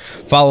Radio.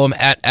 Follow him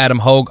at Adam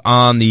Hoge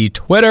on the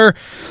Twitter.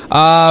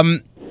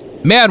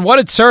 Man, what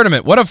a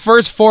tournament. What a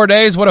first 4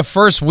 days. What a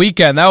first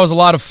weekend. That was a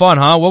lot of fun,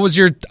 huh? What was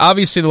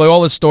obviously the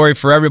Loyola story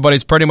for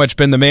everybody's pretty much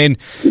been the main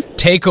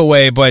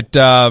takeaway, but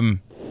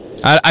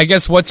I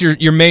guess what's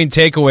your main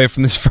takeaway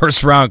from this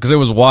first round, because it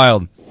was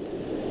wild.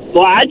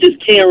 Well, I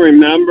just can't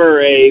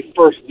remember a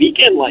first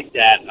weekend like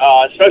that,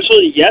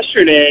 especially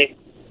yesterday.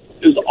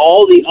 It was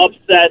all the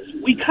upsets.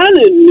 We kind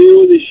of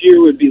knew this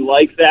year would be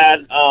like that,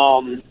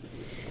 and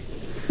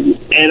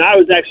I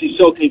was actually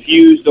so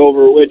confused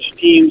over which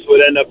teams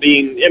would end up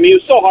being. I mean,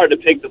 it was so hard to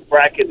pick the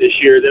bracket this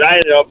year that I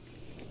ended up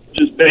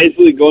just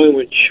basically going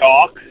with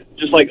chalk,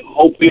 just like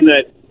hoping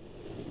that,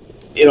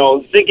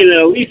 thinking that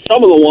at least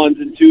some of the 1s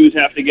and 2s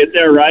have to get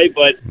there, right?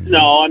 But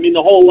no, I mean,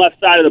 the whole left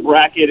side of the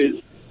bracket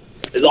is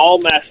all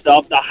messed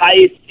up. The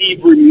highest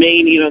seed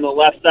remaining on the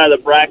left side of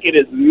the bracket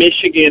is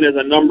Michigan as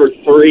a number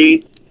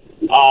 3.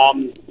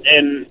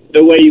 And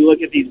the way you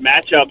look at these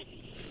matchups,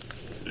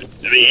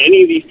 I mean,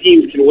 any of these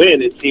teams can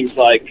win, it seems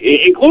like,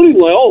 including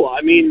Loyola.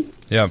 I mean,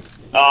 yeah.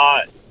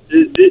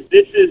 This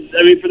is,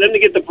 I mean, for them to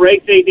get the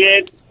break they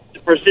did,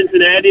 for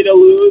Cincinnati to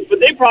lose, but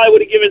they probably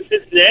would have given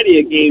Cincinnati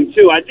a game,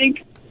 too. I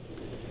think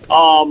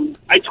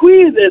I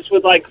tweeted this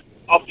with, like,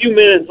 a few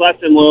minutes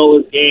left in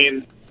Loyola's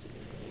game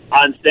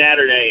on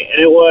Saturday,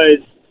 and it was,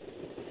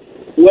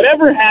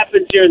 whatever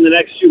happens here in the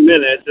next few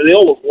minutes, and they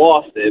almost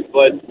lost it,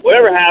 but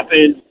whatever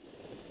happened,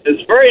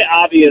 it's very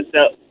obvious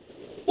that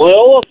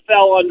Loyola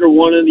fell under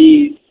one of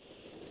these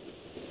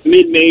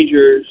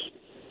mid-majors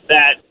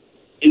that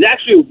is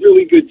actually a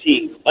really good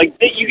team. Like,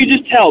 you can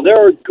just tell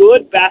they're a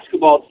good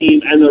basketball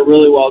team, and they're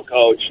really well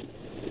coached.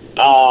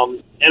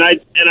 And I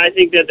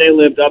think that they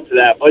lived up to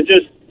that. But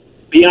just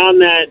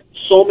beyond that,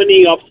 so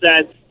many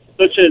upsets,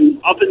 such an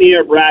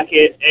up-in-the-air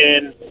bracket,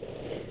 and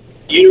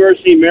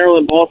University of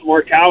Maryland,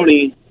 Baltimore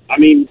County, I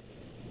mean,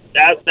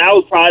 that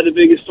was probably the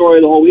biggest story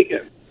of the whole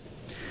weekend.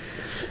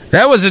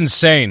 That was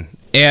insane.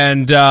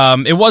 And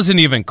it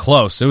wasn't even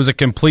close. It was a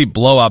complete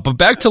blowout. But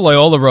back to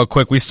Loyola real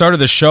quick. We started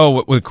the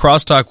show with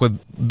crosstalk with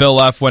Bill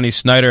F., Wendy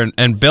Snyder,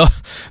 and Bill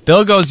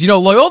goes,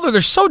 Loyola,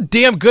 they're so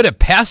damn good at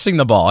passing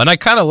the ball. And I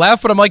kind of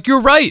laugh, but I'm like, you're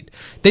right.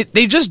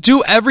 They just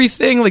do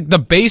everything, like the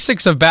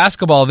basics of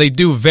basketball, they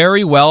do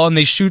very well, and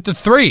they shoot the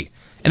three.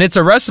 And it's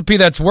a recipe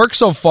that's worked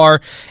so far.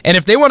 And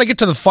if they want to get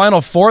to the Final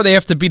Four, they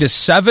have to beat a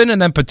 7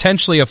 and then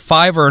potentially a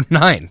 5 or a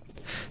 9.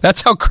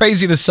 That's how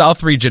crazy the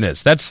South region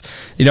is. That's,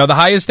 the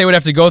highest they would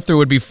have to go through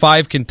would be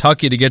 5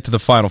 Kentucky to get to the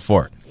Final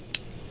Four.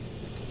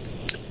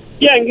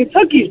 Yeah, and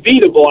Kentucky's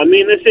beatable. I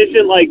mean, this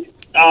isn't like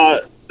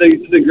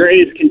the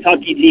greatest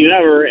Kentucky team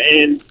ever.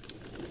 And,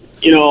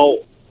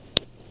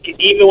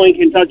 even when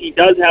Kentucky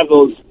does have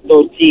those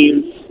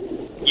teams,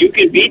 you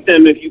can beat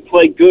them if you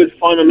play good,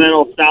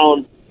 fundamental,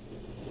 sound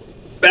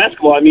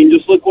basketball. I mean,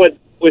 just look what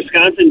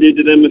Wisconsin did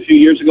to them a few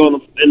years ago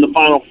in the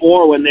Final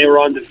Four when they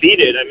were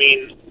undefeated. I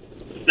mean,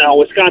 now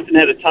Wisconsin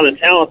had a ton of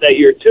talent that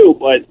year too,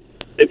 but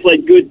they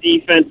played good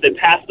defense. They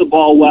passed the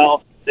ball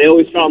well. They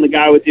always found the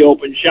guy with the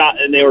open shot,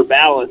 and they were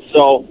balanced.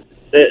 So,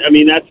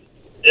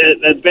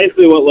 that's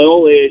basically what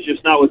Loyola is,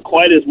 just not with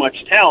quite as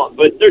much talent.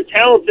 But they're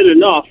talented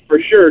enough for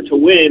sure to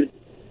win.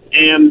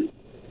 And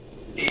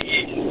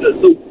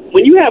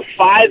when you have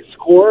 5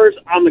 scorers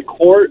on the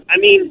court, I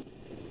mean,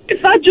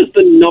 it's not just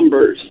the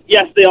numbers.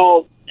 Yes, they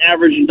all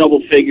average in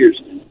double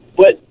figures,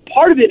 but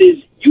part of it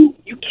is you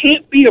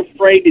can't be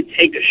afraid to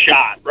take a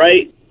shot,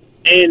 right?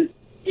 And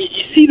you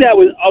see that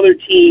with other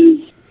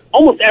teams,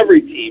 almost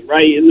every team,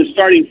 right? In the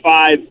starting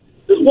five,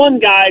 there's one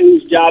guy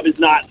whose job is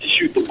not to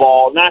shoot the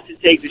ball, not to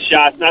take the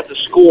shots, not to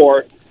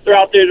score. They're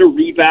out there to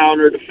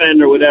rebound or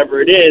defend or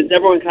whatever it is.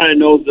 Everyone kind of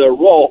knows their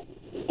role.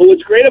 But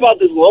what's great about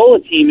this Loyola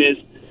team is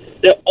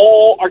that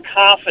all are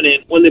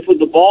confident when they put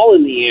the ball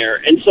in the air.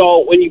 And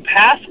so when you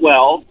pass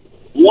well,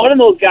 one of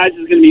those guys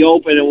is going to be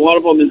open and one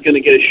of them is going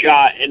to get a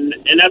shot. And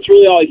that's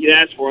really all you can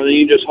ask for. And then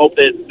you just hope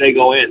that they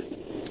go in.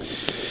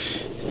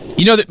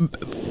 You know,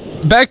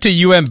 back to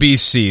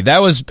UMBC,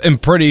 that was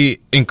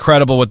pretty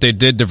incredible what they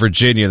did to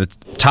Virginia, the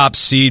top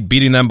seed,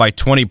 beating them by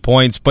 20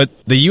 points. But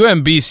the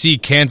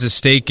UMBC Kansas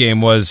State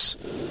game was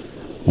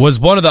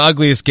one of the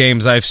ugliest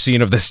games I've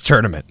seen of this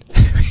tournament.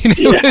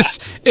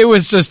 It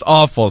was just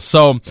awful.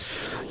 So,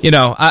 you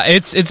know,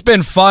 it's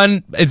been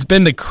fun. It's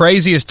been the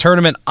craziest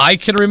tournament I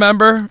can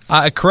remember.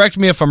 Correct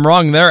me if I'm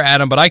wrong there,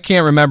 Adam, but I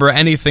can't remember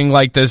anything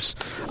like this.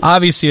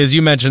 Obviously, as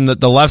you mentioned,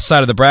 the left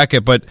side of the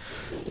bracket, but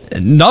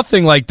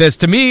nothing like this.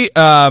 To me,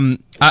 I'm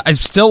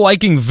still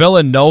liking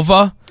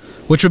Villanova,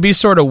 which would be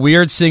sort of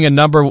weird seeing a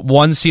number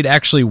one seed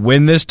actually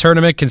win this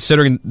tournament,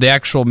 considering the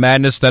actual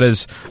madness that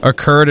has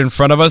occurred in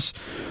front of us.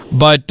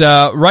 But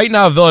right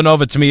now,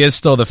 Villanova to me is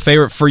still the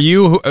favorite. For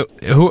you,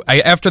 who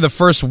after the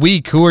first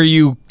week, who are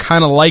you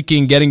kind of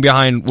liking getting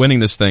behind winning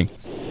this thing?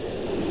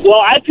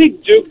 Well, I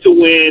picked Duke to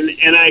win,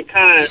 and I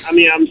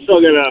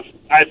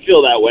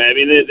feel that way. I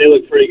mean, they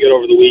look pretty good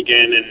over the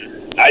weekend,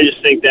 and I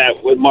just think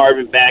that with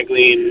Marvin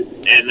Bagley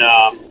and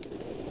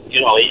you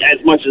know,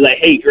 as much as I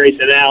hate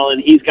Grayson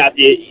Allen, he's got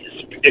the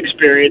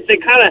experience.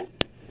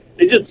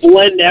 They just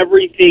blend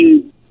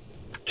everything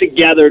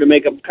together to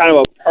make a kind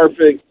of a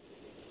perfect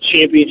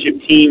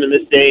championship team in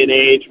this day and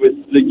age, with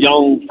the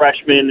young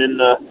freshmen and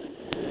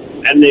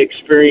the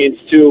experience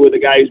too, with a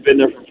guy who's been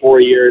there for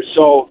 4 years.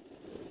 So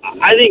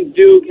I think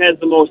Duke has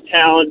the most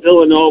talent.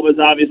 Villanova's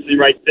obviously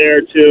right there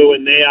too,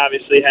 and they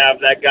obviously have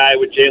that guy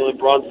with Jalen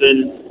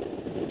Brunson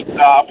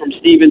from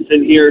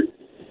Stevenson here,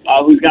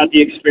 who's got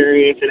the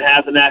experience and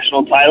has a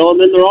national title. And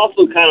then they're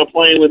also kind of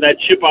playing with that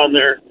chip on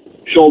their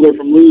shoulder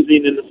from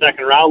losing in the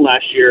second round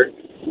last year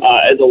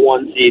as a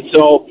one seed.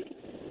 So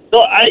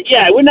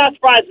it would not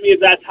surprise me if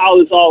that's how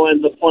this all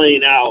ends up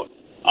playing out,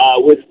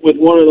 with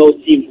one of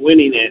those teams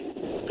winning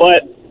it.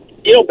 But,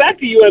 you know, back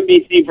to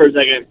UMBC for a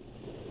second.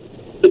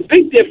 The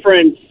big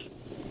difference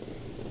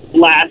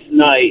last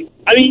night,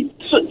 I mean,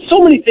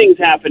 so many things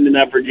happened in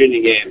that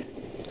Virginia game.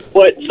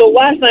 But so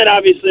last night,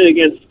 obviously,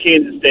 against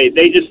Kansas State,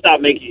 they just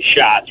stopped making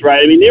shots,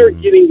 right? I mean, they were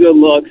getting good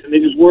looks, and they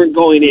just weren't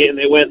going in.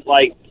 They went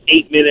like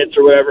 8 minutes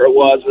or whatever it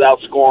was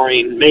without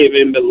scoring. May have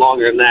even been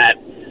longer than that.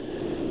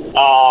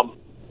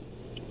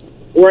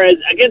 Whereas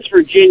against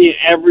Virginia,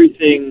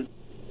 everything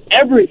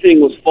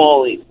was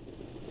falling.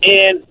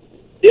 And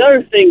the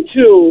other thing,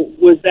 too,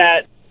 was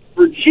that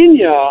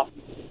Virginia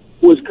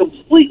was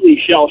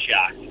completely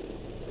shell-shocked.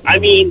 I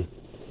mean,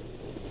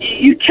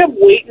 you kept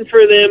waiting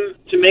for them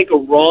to make a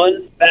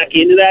run back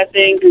into that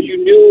thing because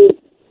you knew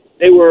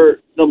they were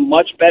the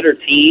much better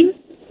team.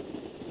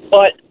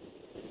 But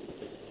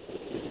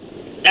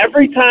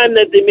every time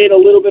that they made a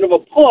little bit of a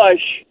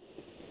push,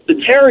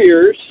 the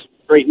Terriers,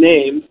 great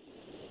name,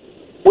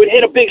 would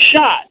hit a big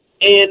shot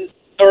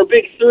or a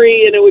big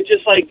three, and it would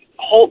just like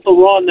halt the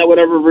run that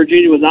whatever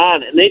Virginia was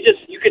on. And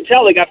you could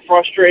tell they got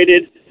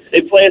frustrated.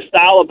 They play a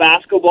style of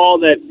basketball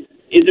that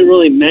isn't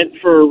really meant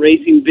for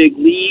racing big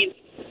leads.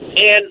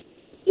 And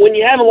when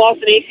you haven't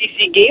lost an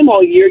ACC game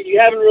all year, you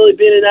haven't really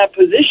been in that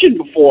position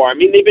before. I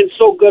mean, they've been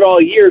so good all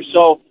year.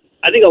 So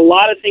I think a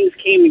lot of things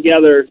came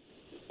together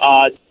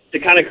to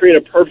kind of create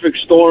a perfect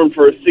storm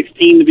for a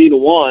 16 to be the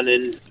one.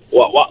 And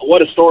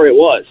what a story it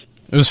was.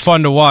 It was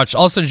fun to watch.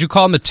 Also, did you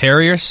call them the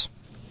Terriers?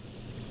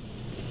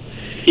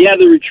 Yeah,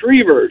 the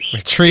Retrievers.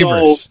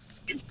 Retrievers.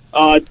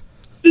 So,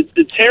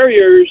 the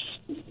Terriers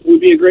would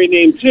be a great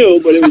name too,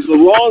 but it was the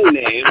wrong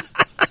name.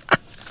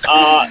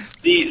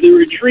 The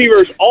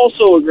Retrievers,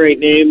 also a great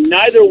name.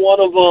 Neither one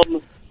of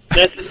them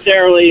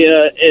necessarily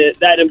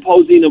that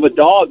imposing of a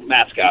dog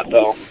mascot,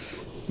 though.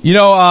 You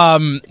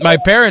know, my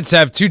parents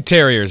have two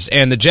Terriers,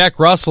 and the Jack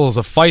Russell is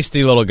a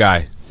feisty little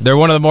guy. They're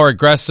one of the more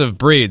aggressive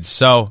breeds.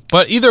 So,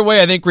 but either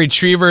way, I think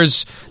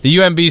Retrievers, the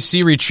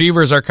UMBC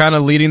Retrievers, are kind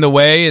of leading the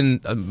way,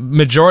 and a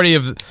majority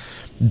of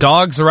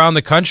dogs around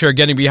the country are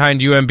getting behind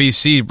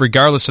UMBC,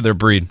 regardless of their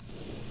breed.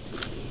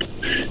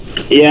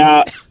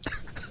 Yeah,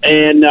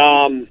 and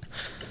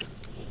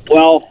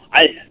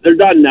they're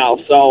done now.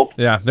 So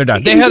yeah, they're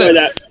done. They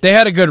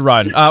had a good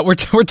run.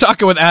 We're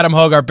talking with Adam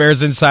Hoge, our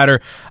Bears insider.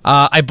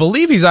 I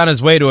believe he's on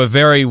his way to a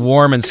very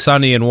warm and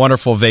sunny and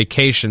wonderful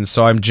vacation.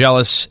 So I'm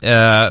jealous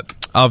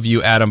of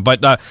you, Adam.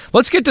 But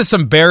let's get to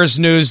some Bears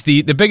news.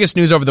 The biggest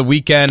news over the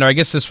weekend, or I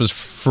guess this was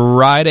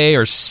Friday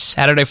or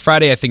Saturday.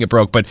 Friday, I think it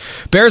broke. But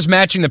Bears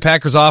matching the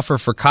Packers' offer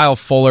for Kyle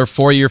Fuller,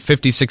 4-year,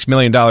 $56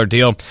 million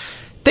deal.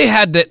 they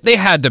had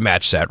to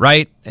match that,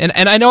 right?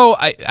 And I know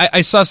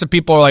I saw some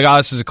people are like, oh,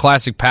 this is a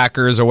classic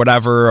Packers or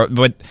whatever,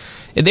 but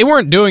they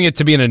weren't doing it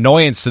to be an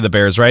annoyance to the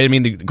Bears, right? I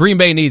mean, the Green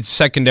Bay needs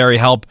secondary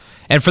help,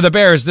 and for the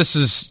Bears, this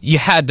is you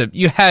had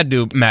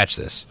to match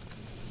this.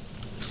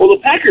 Well,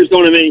 the Packers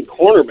don't have any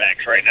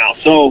cornerbacks right now,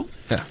 so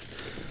yeah.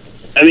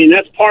 I mean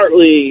that's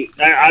partly.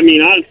 I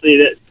mean,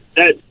 honestly,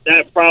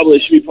 that probably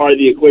should be part of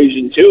the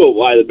equation too of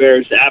why the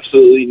Bears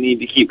absolutely need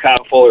to keep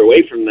Kyle Fuller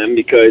away from them,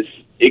 because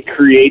it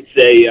creates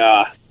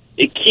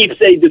it keeps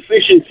a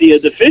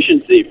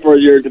deficiency for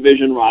your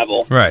division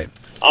rival. Right.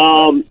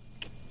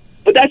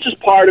 But that's just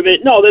part of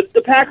it. No,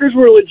 the Packers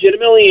were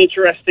legitimately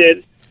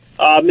interested.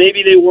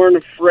 Maybe they weren't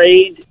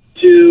afraid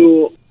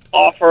to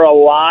offer a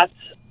lot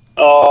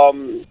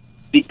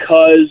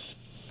because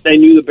they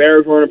knew the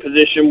Bears were in a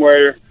position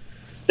where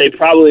they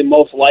probably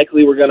most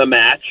likely were going to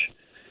match.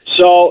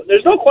 So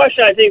there's no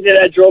question, I think,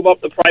 that drove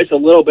up the price a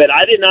little bit.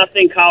 I did not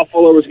think Kyle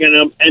Fuller was going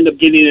to end up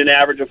getting an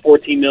average of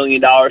 $14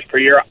 million per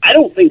year. I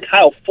don't think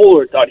Kyle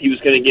Fuller thought he was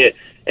going to get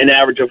an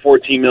average of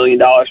 $14 million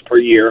per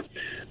year.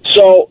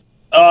 So,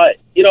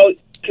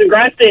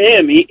 congrats to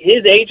him.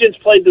 His agents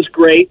played this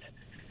great.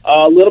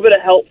 A little bit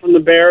of help from the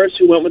Bears,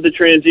 who went with the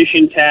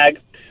transition tag.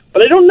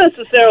 But I don't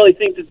necessarily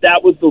think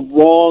that was the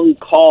wrong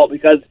call,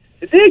 because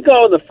if they had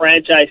gone with the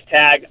franchise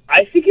tag,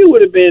 I think it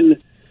would have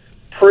been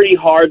pretty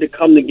hard to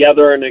come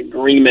together in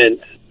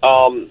agreement.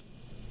 Kyle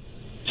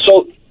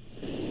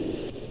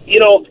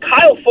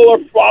Fuller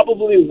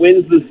probably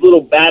wins this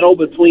little battle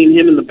between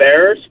him and the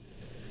Bears,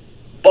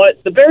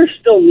 but the Bears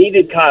still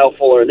needed Kyle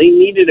Fuller. They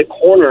needed a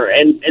corner,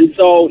 and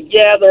so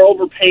yeah, they're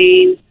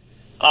overpaying.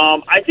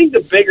 I think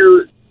the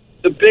bigger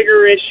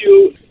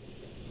issue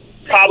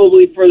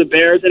probably for the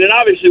Bears, and it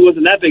obviously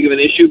wasn't that big of an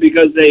issue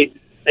because they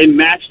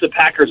matched the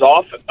Packers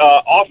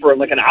offer in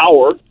like an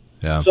hour.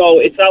 Yeah. So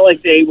it's not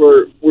like they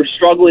were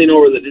struggling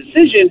over the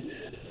decision.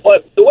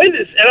 But the way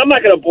this, and I'm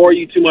not going to bore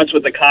you too much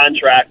with the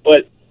contract,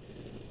 but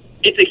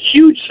it's a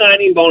huge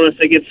signing bonus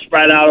that gets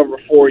spread out over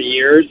 4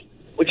 years,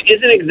 which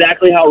isn't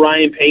exactly how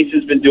Ryan Pace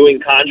has been doing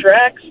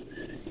contracts.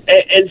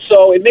 And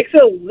so it makes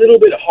it a little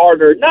bit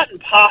harder, not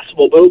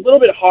impossible, but a little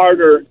bit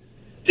harder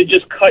to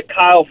just cut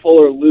Kyle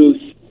Fuller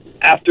loose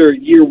after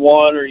year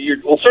one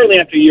certainly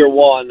after year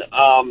one.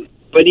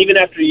 But even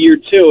after year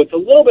two, it's a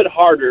little bit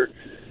harder.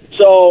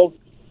 So,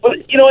 but,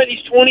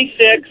 he's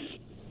 26.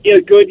 He had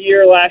a good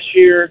year last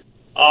year.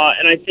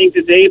 And I think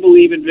that they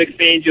believe in Vic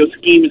Fangio's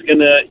scheme is going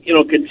to,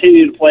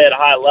 continue to play at a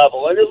high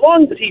level. And as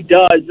long as he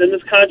does, then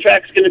this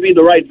contract's going to be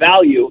the right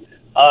value.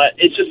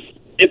 It's just,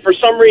 if for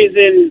some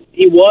reason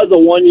he was a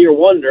one-year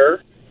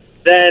wonder,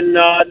 then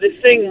this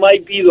thing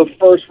might be the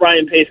first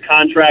Ryan Pace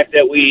contract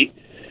that we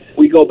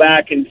go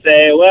back and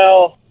say,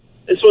 well,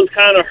 this one's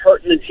kind of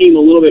hurting the team a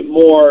little bit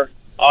more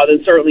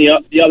than certainly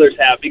the others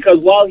have. Because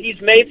while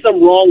he's made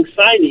some wrong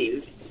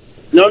signings,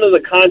 none of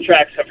the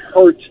contracts have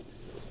hurt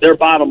their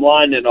bottom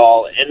line at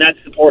all, and that's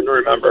important to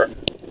remember.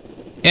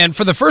 And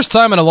for the first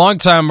time in a long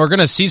time, we're going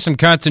to see some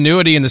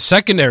continuity in the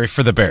secondary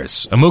for the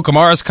Bears.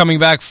 Amukamara's coming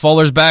back,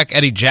 Fuller's back,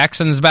 Eddie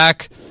Jackson's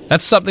back.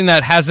 That's something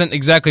that hasn't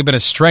exactly been a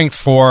strength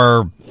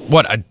for,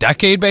 a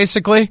decade,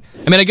 basically?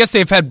 I mean, I guess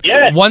they've had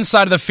one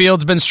side of the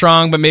field's been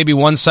strong, but maybe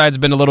one side's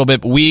been a little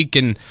bit weak,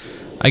 and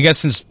I guess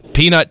since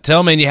Peanut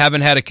Tillman, you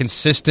haven't had a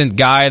consistent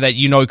guy that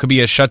could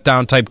be a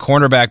shutdown-type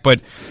cornerback,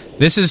 but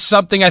this is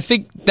something I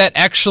think that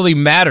actually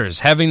matters,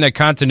 having that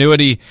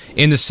continuity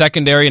in the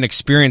secondary and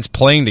experience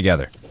playing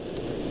together.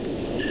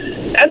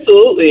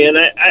 Absolutely, and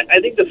I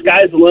think the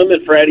sky's the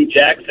limit for Eddie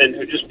Jackson,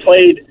 who just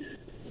played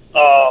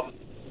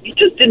he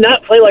just did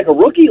not play like a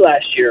rookie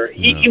last year.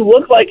 He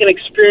looked like an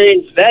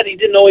experienced vet. He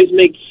didn't always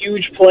make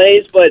huge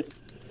plays, but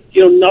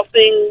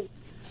nothing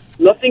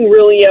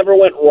really ever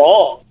went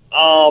wrong.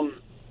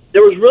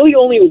 There was really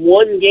only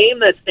one game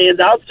that stands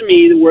out to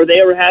me where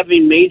they were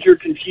having major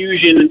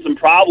confusion and some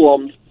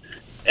problems,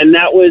 and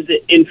that was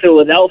in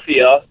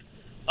Philadelphia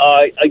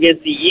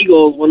against the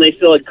Eagles when they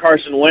still had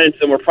Carson Wentz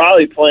and were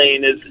probably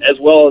playing as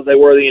well as they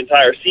were the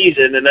entire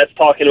season, and that's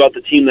talking about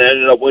the team that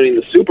ended up winning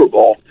the Super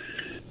Bowl.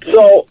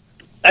 So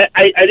I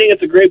think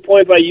it's a great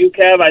point by you,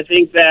 Kev. I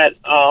think that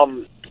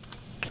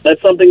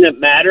that's something that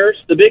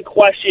matters. The big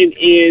question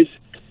is,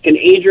 can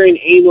Adrian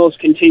Amos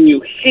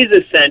continue his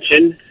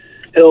ascension?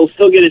 He'll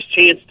still get his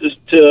chance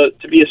to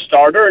be a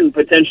starter and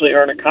potentially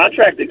earn a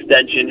contract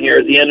extension here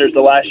as he enters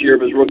the last year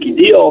of his rookie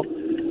deal.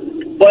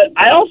 But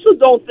I also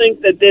don't think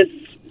that this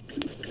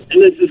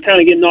is kind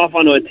of getting off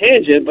onto a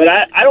tangent, but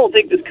I don't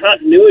think this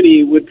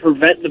continuity would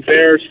prevent the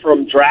Bears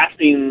from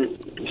drafting,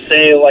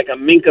 say, like a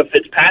Minkah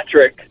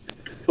Fitzpatrick,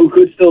 who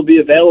could still be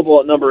available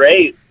at number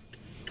 8.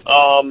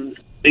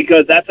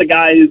 Because that's a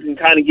guy who can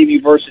kind of give you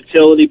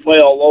versatility, play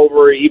all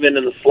over, even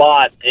in the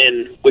slot,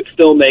 and would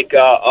still make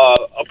a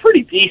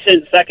pretty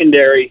decent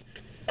secondary,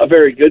 a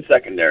very good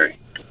secondary.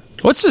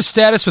 What's the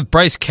status with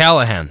Bryce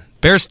Callahan?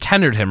 Bears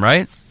tendered him,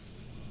 right?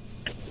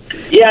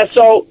 Yeah,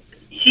 so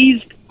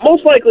he's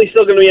most likely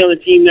still going to be on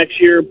the team next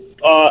year.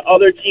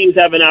 Other teams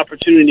have an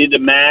opportunity to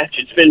match.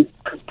 It's been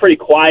pretty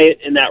quiet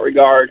in that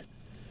regard.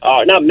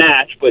 Not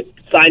match, but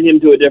sign him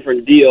to a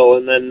different deal,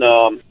 and then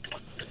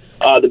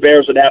the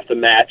Bears would have to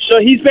match. So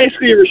he's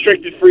basically a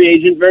restricted free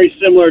agent, very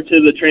similar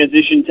to the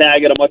transition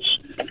tag at a much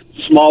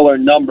smaller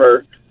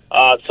number.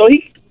 So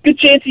good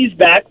chance he's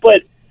back,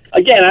 but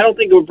again, I don't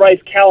think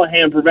Bryce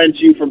Callahan prevents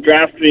you from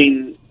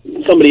drafting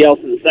somebody else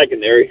in the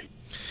secondary.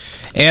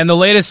 And the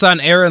latest on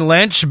Aaron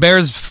Lynch,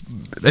 Bears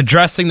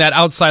addressing that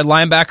outside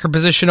linebacker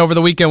position over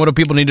the weekend. What do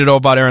people need to know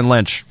about Aaron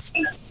Lynch?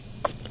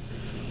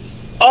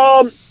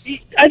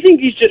 I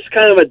think he's just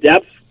kind of a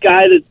depth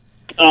guy that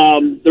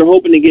they're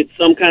hoping to get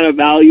some kind of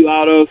value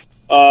out of.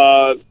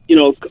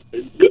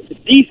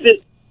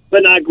 Decent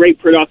but not great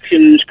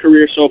production in his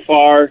career so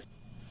far.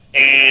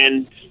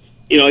 And,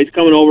 he's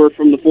coming over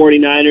from the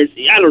 49ers.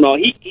 I don't know.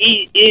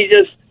 He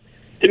just,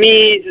 to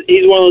me,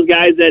 he's one of those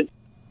guys that,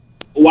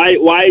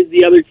 why is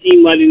the other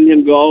team letting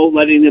him go,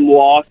 letting him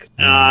walk?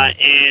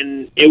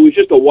 And it was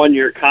just a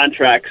 1-year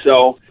contract.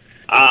 So,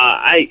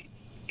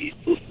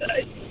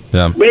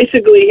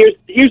 basically,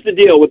 here's the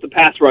deal with the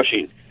pass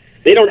rushing.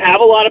 They don't have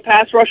a lot of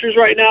pass rushers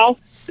right now.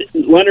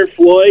 Leonard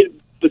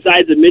Floyd,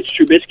 besides Mitch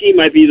Trubisky,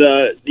 might be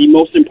the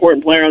most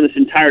important player on this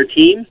entire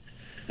team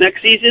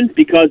next season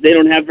because they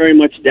don't have very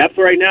much depth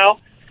right now,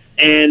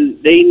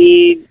 and they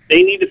need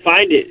to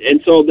find it.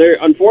 And so they're,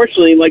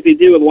 unfortunately, like they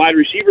did with wide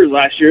receivers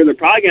last year, they're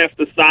probably going to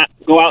have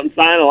to go out and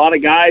sign a lot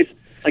of guys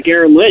like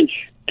Aaron Lynch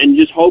and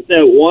just hope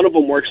that one of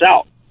them works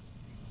out.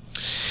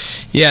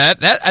 Yeah,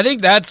 I think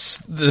that's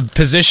the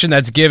position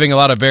that's giving a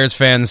lot of Bears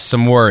fans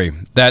some worry.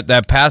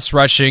 That pass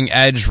rushing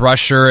edge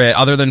rusher,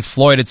 other than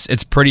Floyd,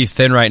 it's pretty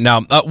thin right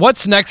now.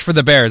 What's next for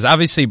the Bears?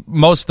 Obviously,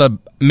 most of the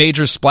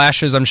major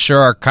splashes, I'm sure,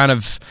 are kind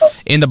of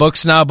in the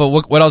books now, but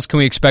what else can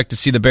we expect to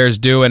see the Bears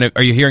do? And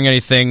are you hearing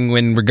anything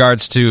in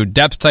regards to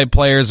depth-type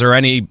players or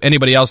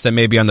anybody else that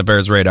may be on the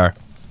Bears' radar?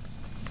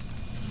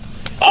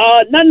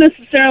 Not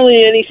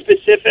necessarily any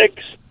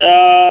specifics.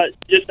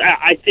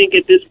 I think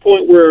at this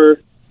point we're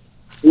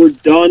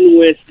done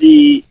with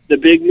the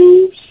big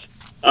moves.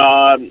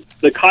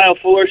 The Kyle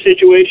Fuller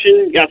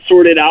situation got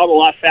sorted out a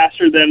lot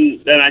faster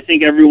than I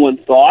think everyone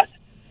thought,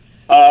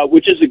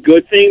 which is a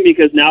good thing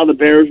because now the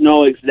Bears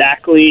know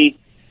exactly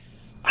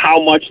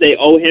how much they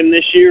owe him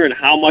this year and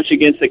how much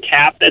against the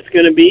cap that's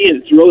going to be,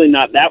 and it's really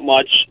not that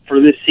much for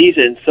this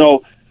season.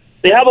 So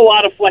they have a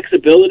lot of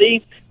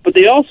flexibility, but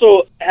they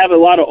also have a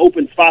lot of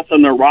open spots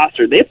on their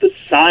roster. They have to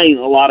sign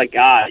a lot of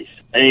guys,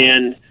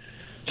 and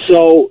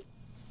so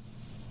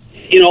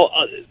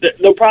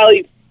they'll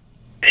probably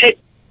pick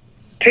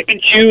and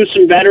choose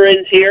some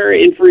veterans here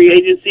in free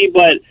agency,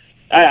 but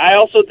I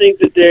also think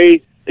that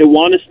they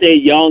want to stay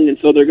young, and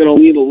so they're going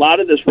to leave a lot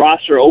of this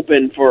roster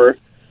open for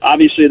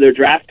obviously their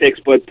draft picks,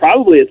 but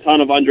probably a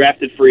ton of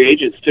undrafted free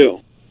agents too.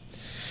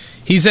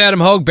 He's Adam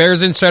Hoge,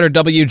 Bears Insider,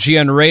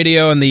 WGN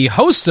Radio, and the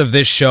host of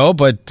this show,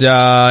 but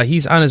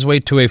he's on his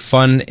way to a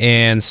fun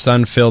and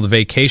sun-filled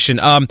vacation.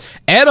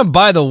 Adam,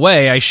 by the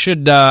way,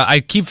 I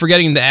keep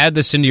forgetting to add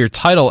this into your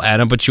title,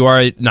 Adam, but you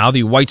are now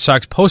the White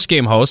Sox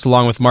postgame host,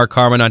 along with Mark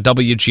Harmon on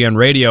WGN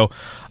Radio.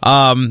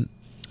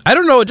 I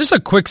don't know, just a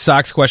quick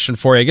Sox question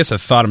for you. I guess a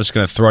thought I'm just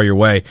going to throw your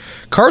way.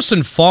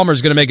 Carson Fulmer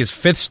is going to make his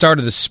 5th start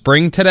of the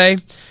spring today.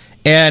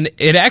 And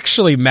it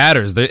actually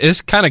matters.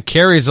 This kind of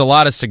carries a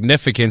lot of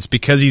significance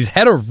because he's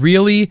had a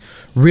really,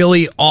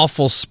 really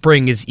awful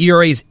spring. His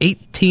ERA is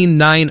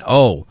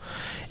 18.90.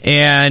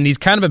 And he's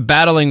kind of been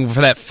battling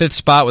for that 5th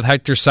spot with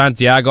Hector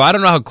Santiago. I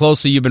don't know how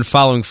closely you've been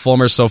following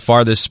Fulmer so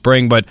far this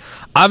spring, but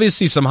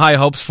obviously some high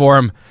hopes for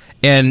him.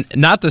 And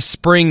not the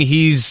spring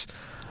he's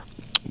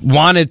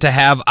wanted to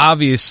have,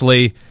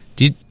 obviously.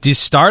 Do you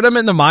start him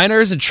in the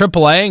minors at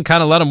AAA and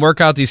kind of let him work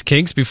out these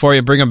kinks before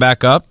you bring him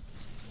back up?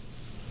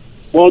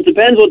 Well, it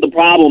depends what the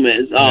problem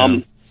is.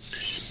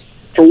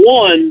 For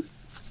one,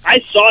 I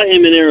saw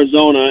him in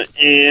Arizona,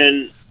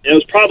 and it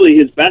was probably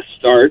his best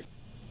start.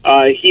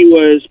 He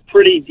was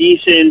pretty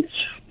decent.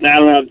 I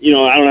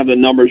don't have the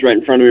numbers right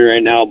in front of me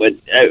right now, but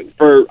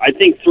for I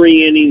think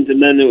 3 innings,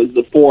 and then it was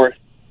the 4th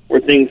where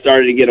things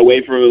started to get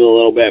away from him a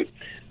little bit.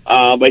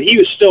 But he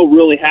was still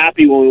really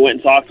happy when we went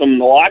and talked to him in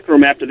the locker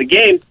room after the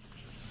game,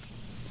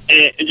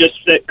 and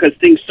just because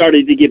things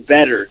started to get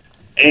better.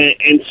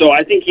 And so I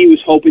think he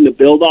was hoping to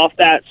build off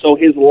that. So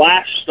his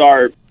last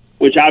start,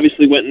 which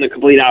obviously went in the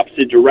complete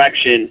opposite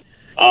direction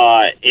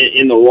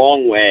in the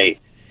wrong way,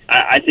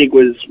 I think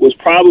was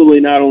probably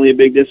not only a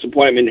big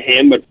disappointment to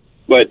him,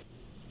 but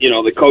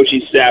the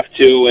coaching staff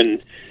too,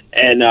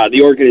 and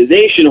the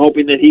organization,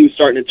 hoping that he was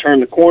starting to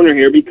turn the corner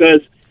here because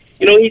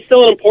he's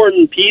still an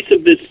important piece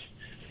of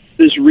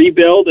this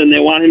rebuild, and they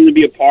want him to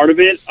be a part of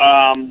it.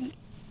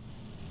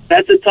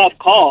 That's a tough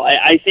call.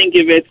 I think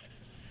if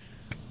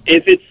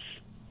it's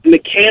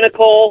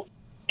mechanical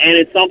and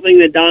it's something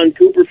that Don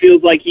Cooper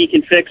feels like he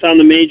can fix on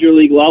the major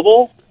league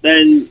level,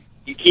 then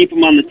you keep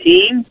him on the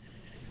team.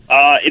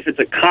 If it's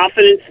a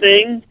confidence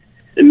thing,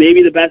 then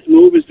maybe the best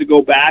move is to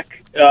go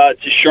back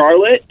to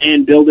Charlotte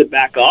and build it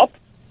back up.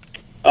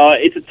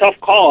 It's a tough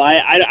call.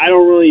 I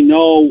don't really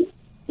know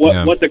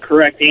what the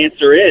correct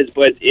answer is,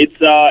 but it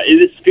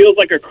feels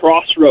like a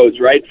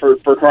crossroads, right,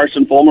 for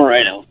Carson Fulmer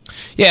right now.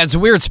 Yeah, it's a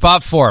weird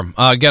spot for him.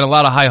 Again, a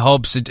lot of high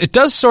hopes. It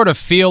does sort of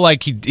feel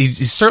like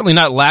he's certainly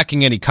not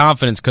lacking any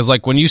confidence because,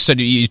 like when you said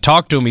you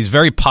talked to him, he's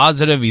very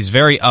positive. He's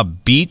very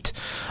upbeat.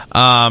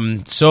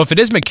 So if it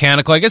is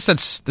mechanical, I guess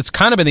that's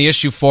kind of been the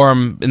issue for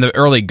him in the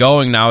early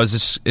going now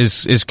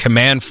is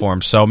command for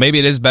him. So maybe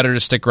it is better to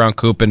stick around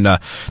Coop in the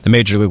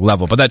major league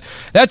level. But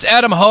that's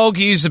Adam Hoge.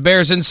 He's the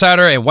Bears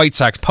insider, a White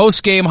Sox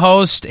post-game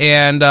host,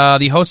 and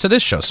the host of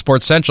this show,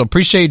 Sports Central.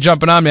 Appreciate you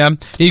jumping on, man.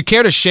 Do you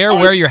care to share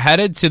where you're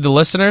headed to the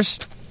listeners?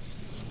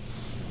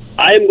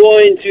 I am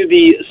going to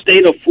the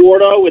state of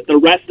Florida with the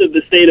rest of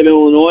the state of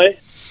Illinois.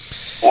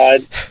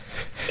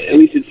 At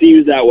least it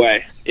seems that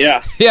way.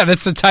 Yeah. Yeah,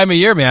 that's the time of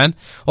year, man.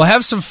 Well,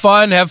 have some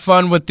fun. Have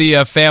fun with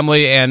the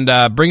family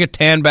and bring a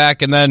tan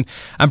back. And then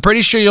I'm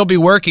pretty sure you'll be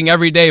working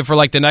every day for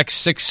like the next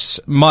 6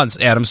 months,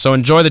 Adam. So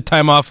enjoy the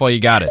time off while you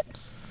got it.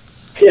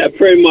 Yeah,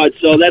 pretty much.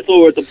 So that's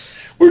what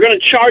we're going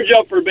to charge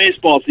up for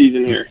baseball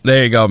season here.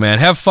 There you go, man.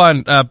 Have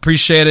fun.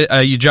 Appreciate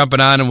it. You jumping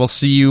on, and we'll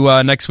see you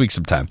next week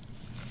sometime.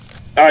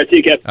 All right, see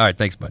you, Kev. All right,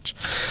 thanks much.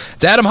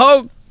 It's Adam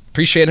Hoge.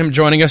 Appreciate him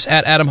joining us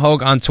at Adam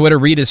Hoge on Twitter.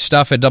 Read his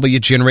stuff at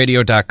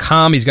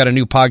WGNradio.com. He's got a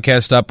new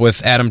podcast up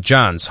with Adam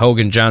Johns, Hoge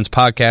and Johns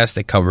podcast.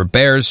 They cover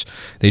Bears.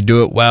 They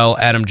do it well.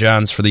 Adam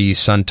Johns for the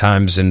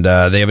Sun-Times, and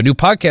they have a new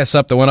podcast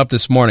up that went up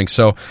this morning.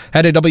 So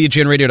head to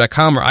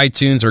WGNradio.com or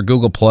iTunes or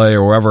Google Play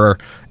or wherever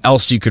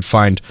else you could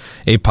find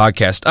a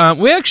podcast.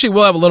 We actually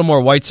will have a little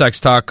more White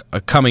Sox talk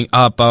coming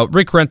up.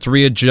 Rick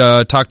Renteria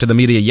talked to the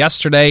media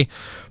yesterday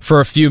for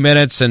a few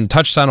minutes and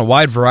touched on a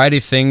wide variety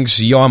of things.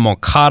 Yoan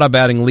Moncada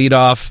batting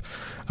leadoff.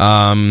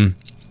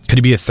 Could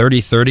he be a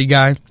 30-30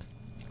 guy?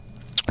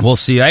 We'll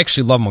see. I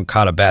actually love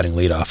Moncada batting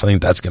leadoff. I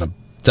think that's going to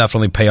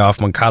definitely pay off.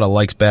 Moncada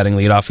likes batting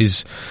leadoff.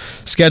 He's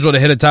scheduled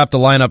to hit atop the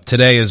lineup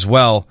today as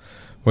well.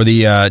 Where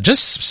the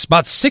just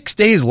about 6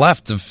 days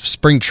left of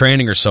spring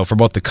training or so for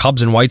both the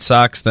Cubs and White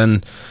Sox.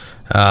 Then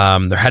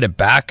they're headed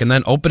back, and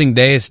then opening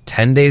day is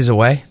 10 days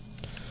away.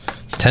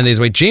 10 days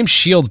away. James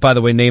Shields, by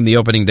the way, named the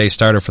opening day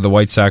starter for the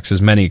White Sox,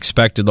 as many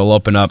expected. They'll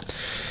open up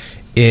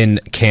in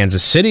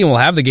Kansas City, and we'll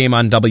have the game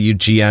on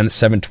WGN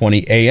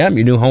 7:20 a.m.,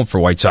 your new home for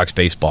White Sox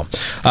baseball.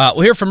 We'll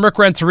hear from Rick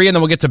Renteria, and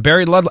then we'll get to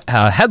buried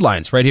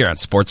headlines right here on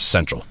Sports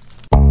Central.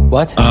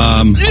 What?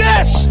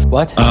 Yes!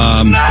 What?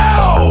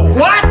 No!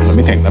 What? Let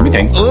me think.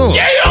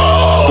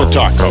 Yeah! Good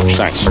talk, Coach.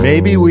 Thanks.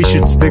 Maybe we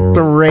should stick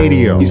to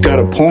radio. He's got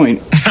a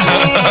point.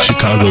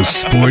 Chicago's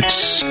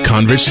sports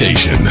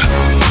conversation.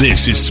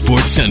 This is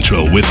Sports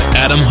Central with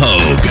Adam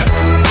Hoge.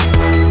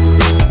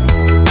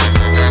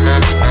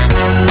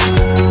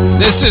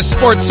 This is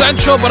Sports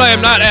Central, but I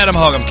am not Adam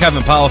Hoge. I'm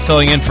Kevin Powell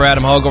filling in for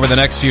Adam Hoge over the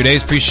next few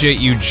days. Appreciate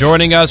you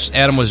joining us.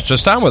 Adam was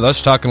just on with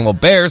us talking a little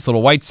Bears,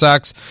 little White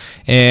Sox,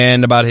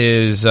 and about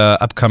his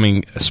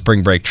upcoming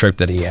spring break trip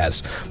that he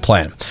has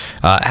planned.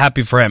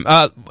 Happy for him.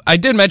 I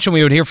did mention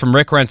we would hear from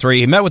Rick Renteria.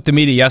 He met with the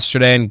media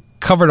yesterday and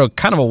covered a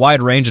kind of a wide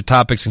range of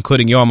topics,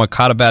 including Yoan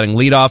Moncada batting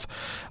leadoff,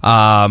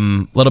 a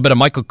little bit of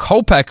Michael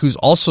Kopech, who's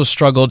also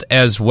struggled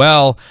as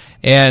well,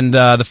 and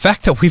the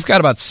fact that we've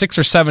got about 6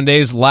 or 7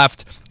 days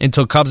left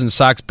until Cubs and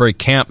Sox break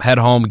camp, head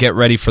home, get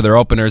ready for their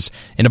openers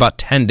in about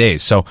 10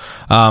 days. So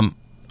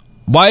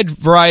wide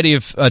variety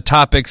of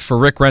topics for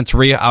Rick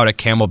Renteria out at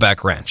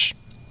Camelback Ranch.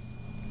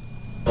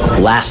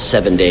 Last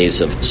 7 days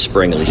of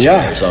spring, at least in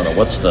Arizona.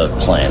 What's the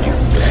plan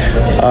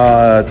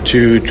here?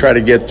 To try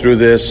to get through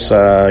this,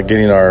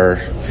 getting our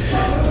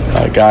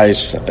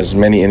guys as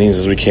many innings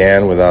as we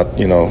can without,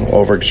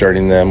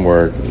 overexerting them.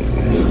 We're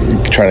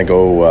trying to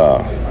go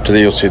today.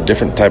 You'll see a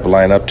different type of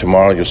lineup.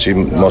 Tomorrow you'll see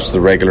most of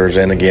the regulars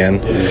in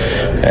again,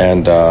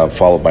 and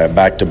followed by a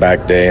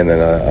back-to-back day and then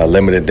a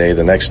limited day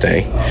the next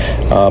day.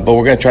 But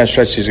we're going to try and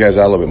stretch these guys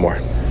out a little bit more.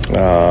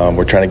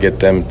 We're trying to get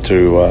them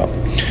to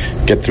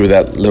get through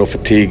that little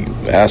fatigue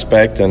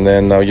aspect, and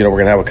then we're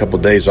going to have a couple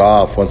of days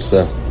off once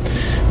the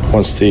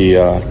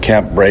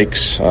camp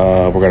breaks.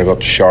 We're going to go up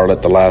to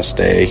Charlotte the last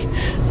day,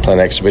 play an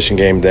exhibition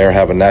game there,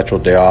 have a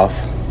natural day off,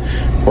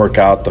 work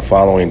out the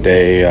following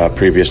day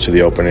previous to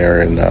the open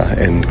air in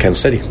Kansas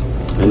City.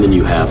 And then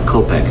you have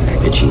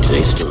Kopech pitching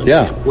today still in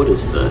camp. What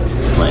is the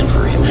plan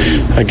for him?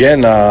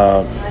 Again,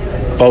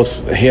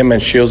 both him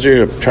and Shields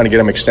are trying to get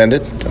him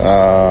extended.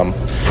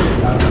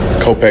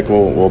 Kopech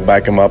will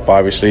back him up,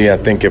 obviously. I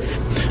think if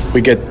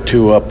we get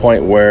to a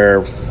point where,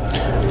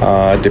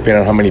 depending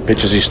on how many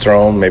pitches he's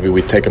thrown, maybe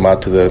we take him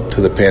out to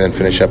the pen and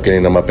finish up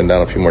getting them up and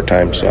down a few more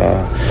times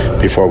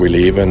before we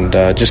leave, and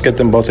just get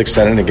them both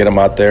extended and get them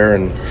out there.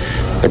 And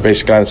they're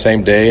basically on the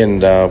same day,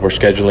 and we're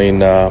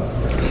scheduling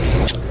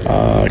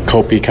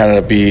Kopech kind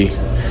of to be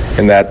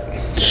in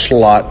that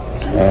slot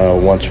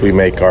once we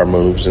make our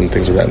moves and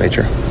things of that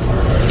nature.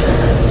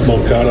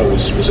 Moncada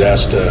was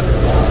asked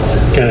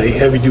kind of a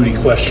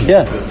heavy-duty question,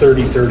 the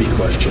 30-30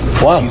 question.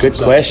 Wow, good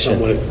question.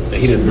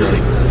 He didn't really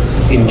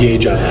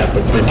engage on that,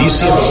 but do you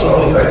see him as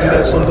somebody who could do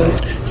that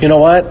someday? You know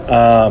what?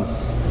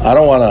 I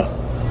don't want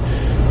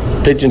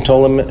to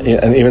pigeon-toe him,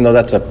 and even though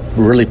that's a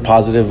really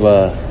positive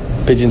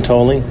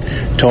pigeon-toeing.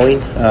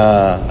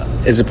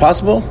 Is it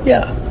possible?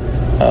 Yeah.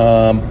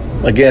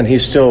 Again,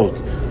 he's still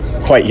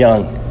quite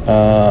young.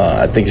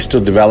 I think he's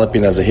still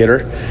developing as a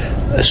hitter.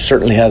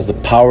 Certainly has the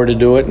power to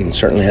do it, and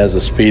certainly has the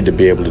speed to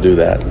be able to do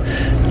that.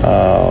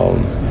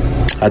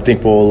 I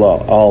think we'll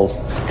all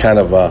kind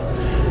of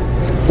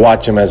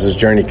watch him as his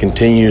journey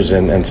continues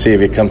and see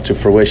if it comes to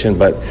fruition.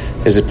 But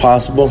is it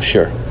possible?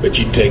 Sure. But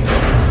you'd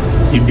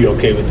be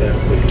okay with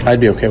that? I'd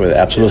be okay with it,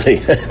 absolutely.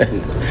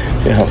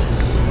 Yeah.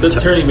 The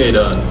turn he made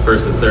on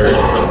first and third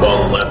on the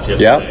ball on the left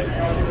yesterday.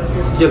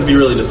 You have to be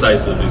really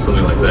decisive to do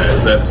something like that.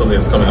 Is that something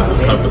that's coming up to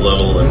his comfort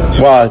level?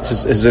 Well, it's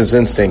his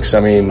instincts. I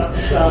mean,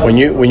 when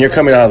you're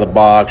coming out of the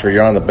box or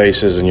you're on the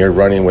bases and you're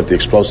running with the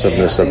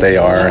explosiveness that they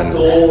are and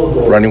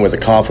running with the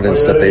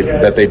confidence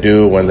that they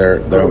do when they're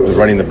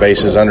running the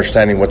bases,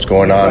 understanding what's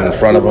going on in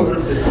front of them,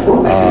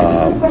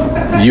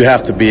 you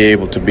have to be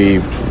able to be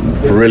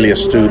really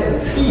astute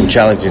in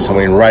challenging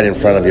somebody right in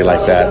front of you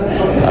like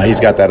that.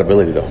 He's got that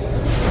ability, though.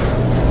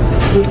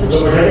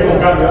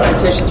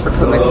 Expectations for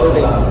Kobe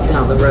moving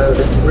down the road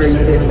and where you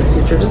see him in the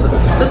future.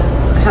 Just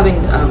having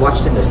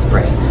watched him this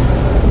spring,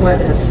 what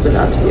has stood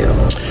out to you?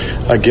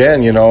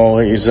 Again,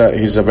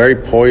 he's a very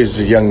poised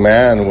young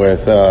man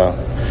with a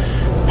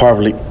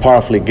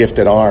powerfully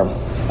gifted arm.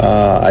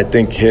 I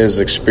think his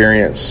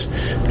experience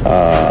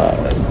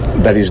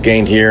that he's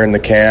gained here in the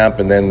camp,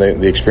 and then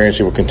the experience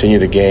he will continue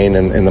to gain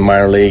in the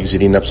minor leagues,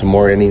 eating up some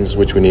more innings,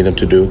 which we need him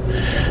to do.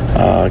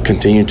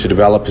 Continue to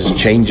develop his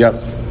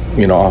changeup,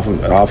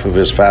 off of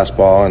his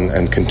fastball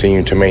and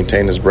continue to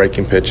maintain his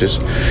breaking pitches.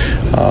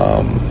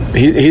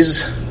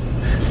 He's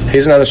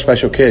another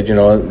special kid.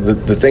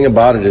 The thing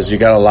about it is you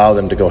got to allow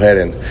them to go ahead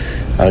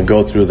and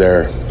go through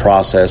their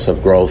process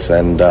of growth.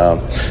 And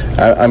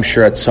I'm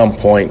sure at some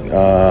point,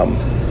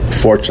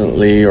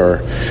 fortunately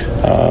or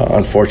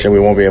unfortunately,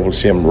 we won't be able to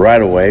see him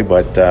right away,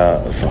 but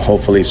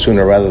hopefully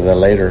sooner rather than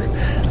later.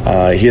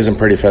 He is a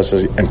pretty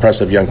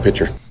impressive young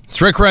pitcher. It's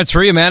Rick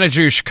Renteria,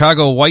 manager of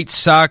Chicago White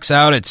Sox,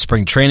 out at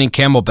spring training,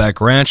 Camelback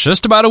Ranch.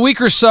 Just about a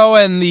week or so,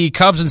 and the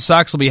Cubs and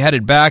Sox will be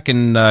headed back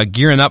and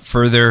gearing up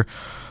for their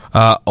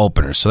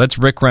openers. So that's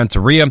Rick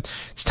Renteria.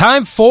 It's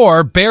time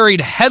for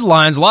Buried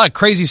Headlines. A lot of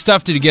crazy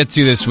stuff to get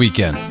to this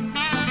weekend.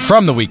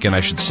 From the weekend,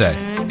 I should say.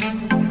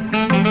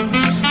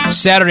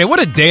 Saturday, what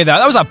a day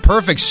that was. A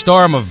perfect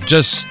storm of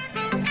just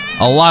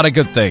a lot of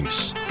good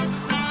things.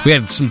 We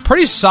had some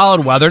pretty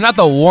solid weather, not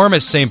the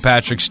warmest St.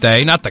 Patrick's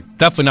Day,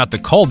 definitely not the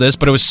coldest,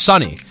 but it was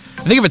sunny.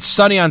 I think if it's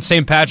sunny on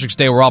St. Patrick's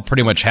Day, we're all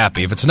pretty much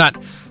happy. If it's not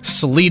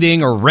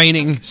sleeting or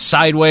raining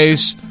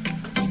sideways,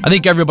 I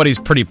think everybody's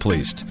pretty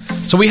pleased.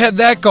 So we had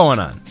that going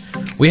on.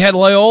 We had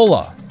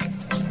Loyola.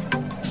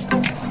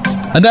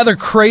 Another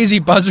crazy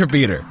buzzer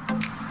beater,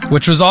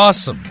 which was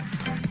awesome.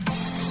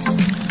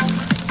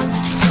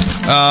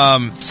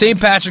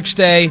 St. Patrick's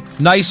Day,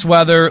 nice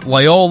weather,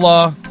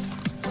 Loyola.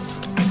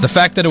 The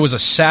fact that it was a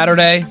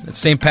Saturday that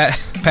St.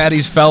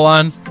 Patty's fell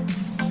on.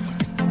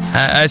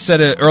 I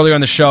said it earlier on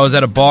the show. I was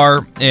at a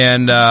bar,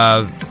 and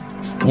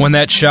when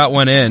that shot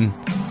went in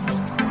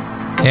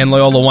and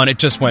Loyola won, it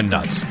just went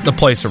nuts. The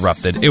place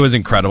erupted. It was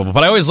incredible.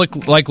 But I always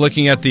like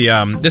looking at the...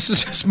 this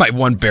is just my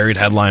one buried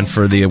headline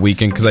for the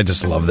weekend because I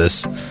just love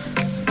this.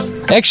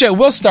 Actually, I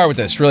will start with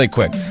this really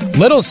quick.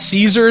 Little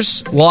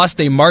Caesars lost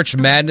a March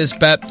Madness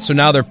bet, so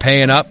now they're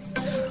paying up.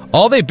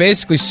 All they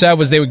basically said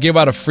was they would give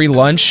out a free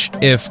lunch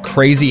if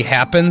crazy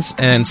happens,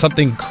 and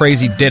something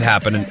crazy did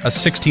happen. A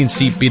 16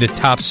 seed beat a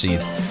top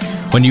seed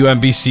when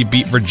UMBC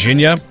beat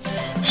Virginia.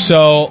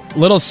 So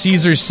Little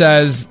Caesars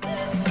says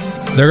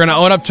they're going to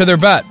own up to their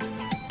bet.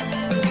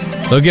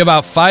 They'll give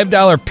out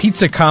 $5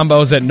 pizza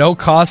combos at no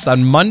cost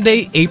on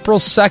Monday, April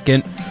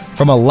 2nd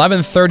from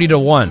 11:30 to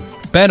 1.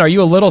 Ben, are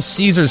you a Little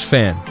Caesars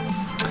fan?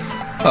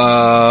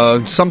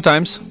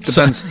 Sometimes.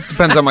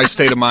 Depends on my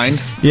state of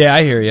mind. Yeah,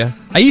 I hear you.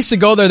 I used to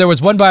go there. There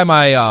was one by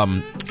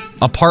my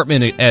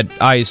apartment at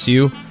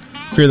ISU,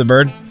 Fear the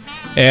Bird,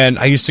 and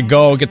I used to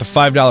go get the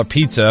 $5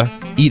 pizza,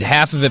 eat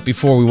half of it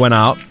before we went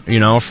out,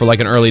 for like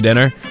an early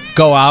dinner,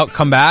 go out,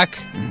 come back,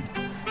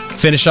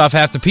 finish off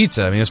half the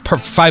pizza. I mean, it's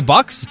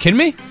 $5. You kidding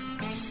me?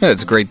 Yeah,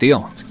 it's a great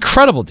deal. It's an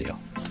incredible deal.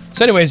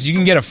 So anyways, you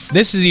can get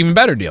this is an even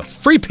better deal.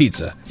 Free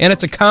pizza, and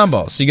it's a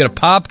combo. So you get a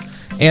pop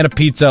and a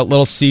pizza at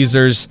Little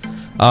Caesars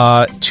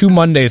 2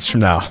 Mondays from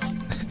now.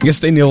 I guess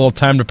they need a little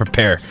time to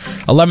prepare.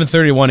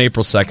 11:31,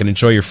 April 2nd.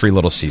 Enjoy your free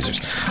Little Caesars.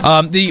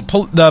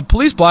 The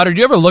police blotter, do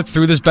you ever look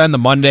through this, Ben, the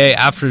Monday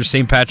after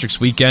St. Patrick's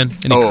weekend?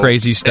 Any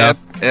crazy stuff?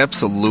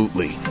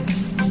 Absolutely.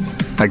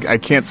 I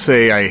can't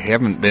say I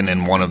haven't been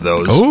in one of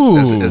those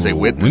as a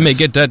witness. We may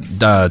get to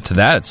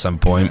that at some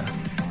point.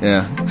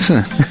 Yeah.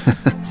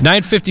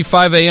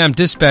 9:55 a.m.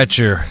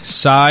 Dispatcher.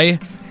 Sigh.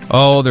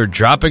 Oh, they're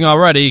dropping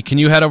already. Can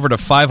you head over to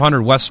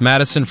 500 West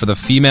Madison for the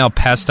female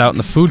passed out in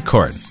the food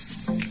court?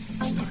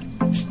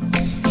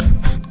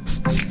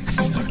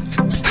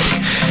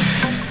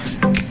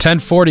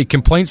 10:40.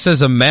 Complaint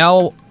says a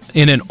male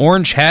in an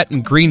orange hat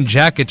and green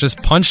jacket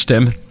just punched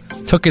him,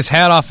 took his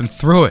hat off and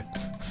threw it.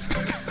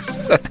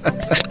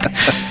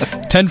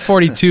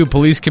 10:42.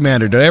 Police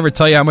commander. Did I ever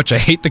tell you how much I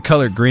hate the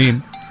color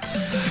green?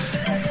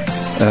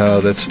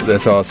 Oh,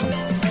 that's awesome.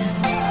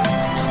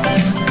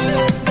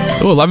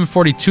 Oh,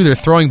 11:42. They're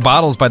throwing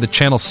bottles by the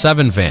Channel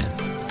 7 van.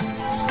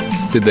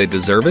 Did they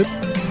deserve it?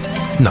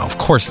 No, of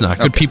course not.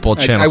 Good people at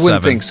Channel 7. I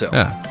wouldn't think so.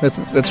 Yeah.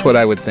 That's what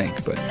I would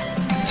think. But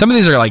some of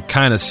these are like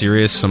kind of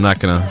serious, so I'm not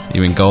going to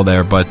even go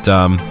there. But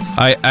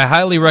I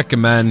highly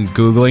recommend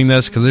Googling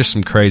this because there's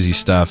some crazy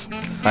stuff.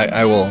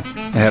 I will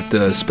have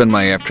to spend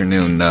my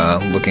afternoon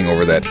looking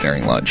over that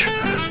during lunch.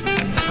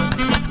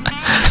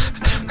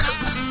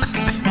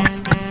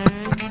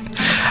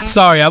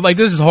 Sorry, I'm like,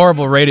 this is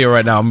horrible radio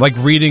right now. I'm like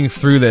reading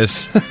through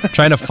this,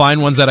 trying to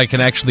find ones that I can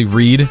actually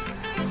read.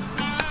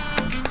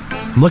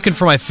 I'm looking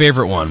for my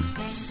favorite one.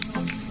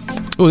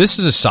 Oh, this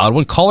is a solid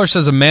one. Caller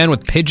says a man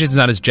with pigeons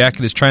on his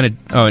jacket is trying to...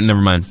 Oh,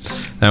 never mind.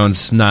 That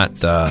one's not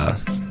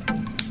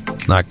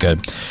good.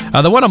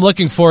 The one I'm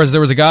looking for is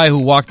there was a guy who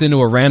walked into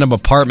a random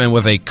apartment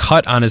with a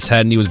cut on his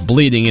head and he was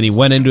bleeding, and he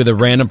went into the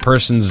random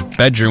person's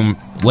bedroom,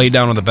 laid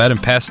down on the bed,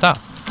 and passed out.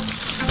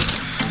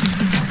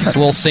 Just a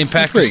little St.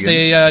 Patrick's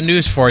Day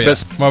news for you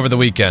over the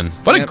weekend.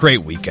 What a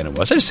great weekend it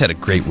was. I just had a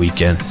great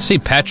weekend.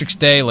 St. Patrick's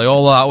Day,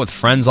 Loyola, out with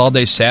friends all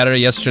day Saturday.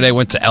 Yesterday,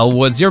 went to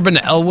Elwoods. You ever been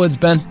to Elwoods,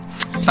 Ben?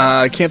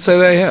 I can't say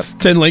that I have.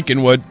 It's in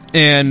Lincolnwood,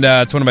 and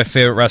it's one of my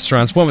favorite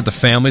restaurants. Went with the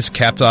families,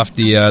 capped off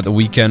the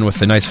weekend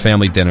with a nice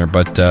family dinner.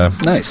 But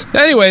nice.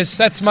 Anyways,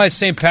 that's my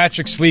St.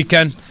 Patrick's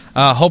weekend.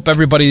 Hope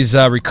everybody's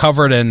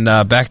recovered and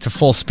back to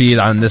full speed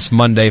on this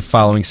Monday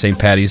following St.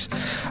 Patty's.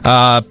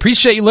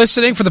 Appreciate you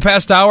listening for the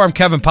past hour. I'm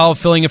Kevin Powell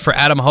filling in for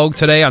Adam Hoge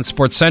today on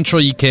Sports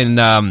Central. You can...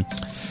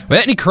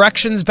 any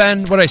corrections,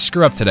 Ben? What did I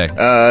screw up today?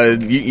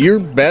 You're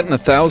batting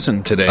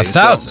 1,000 today.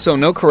 1,000? So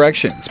no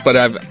corrections.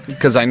 But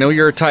because I know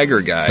you're a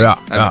Tiger guy,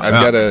 I've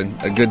got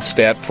a good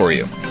stat for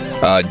you.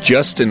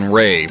 Justin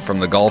Ray from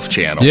the Golf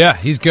Channel. Yeah,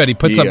 he's good. He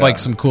puts up like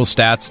some cool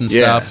stats and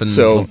stuff and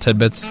little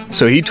tidbits.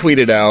 So he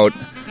tweeted out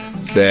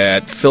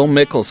that Phil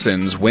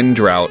Mickelson's wind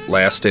drought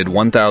lasted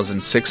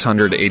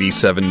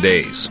 1,687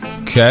 days.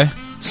 Okay.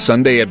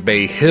 Sunday at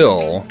Bay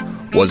Hill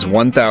was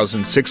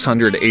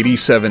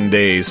 1,687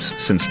 days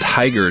since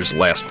Tiger's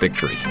last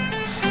victory.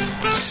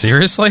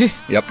 Seriously?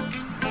 Yep.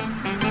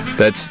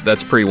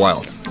 That's pretty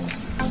wild.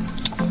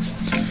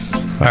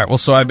 All right, well,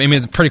 so I mean,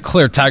 it's pretty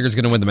clear Tiger's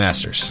going to win the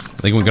Masters.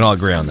 I think we can all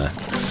agree on that.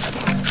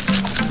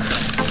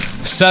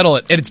 Settle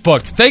it. It's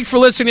booked. Thanks for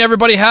listening,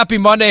 everybody. Happy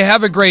Monday.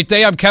 Have a great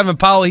day. I'm Kevin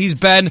Powell. He's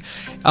Ben.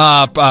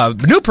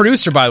 New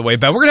producer, by the way,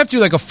 Ben. We're going to have to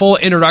do like a full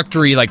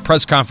introductory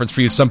press conference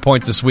for you at some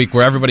point this week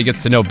where everybody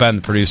gets to know Ben,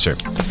 the producer.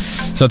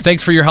 So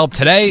thanks for your help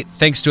today.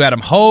 Thanks to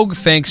Adam Hoge.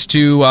 Thanks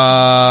to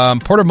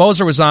Porter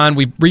Moser was on.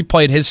 We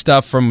replayed his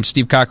stuff from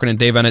Steve Cochran and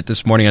Dave Ennett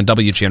this morning on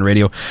WGN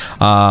Radio,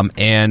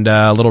 and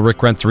a little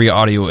Rick Renteria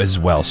audio as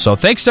well. So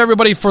thanks to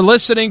everybody for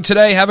listening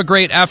today. Have a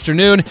great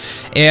afternoon.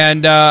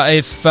 And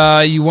if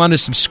you want to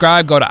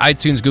subscribe, go to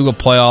iTunes, Google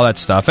Play, all that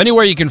stuff.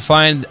 Anywhere you can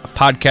find a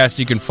podcast,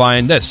 you can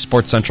find this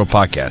Sports Central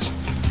podcast.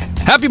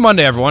 Happy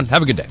Monday, everyone.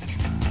 Have a good day.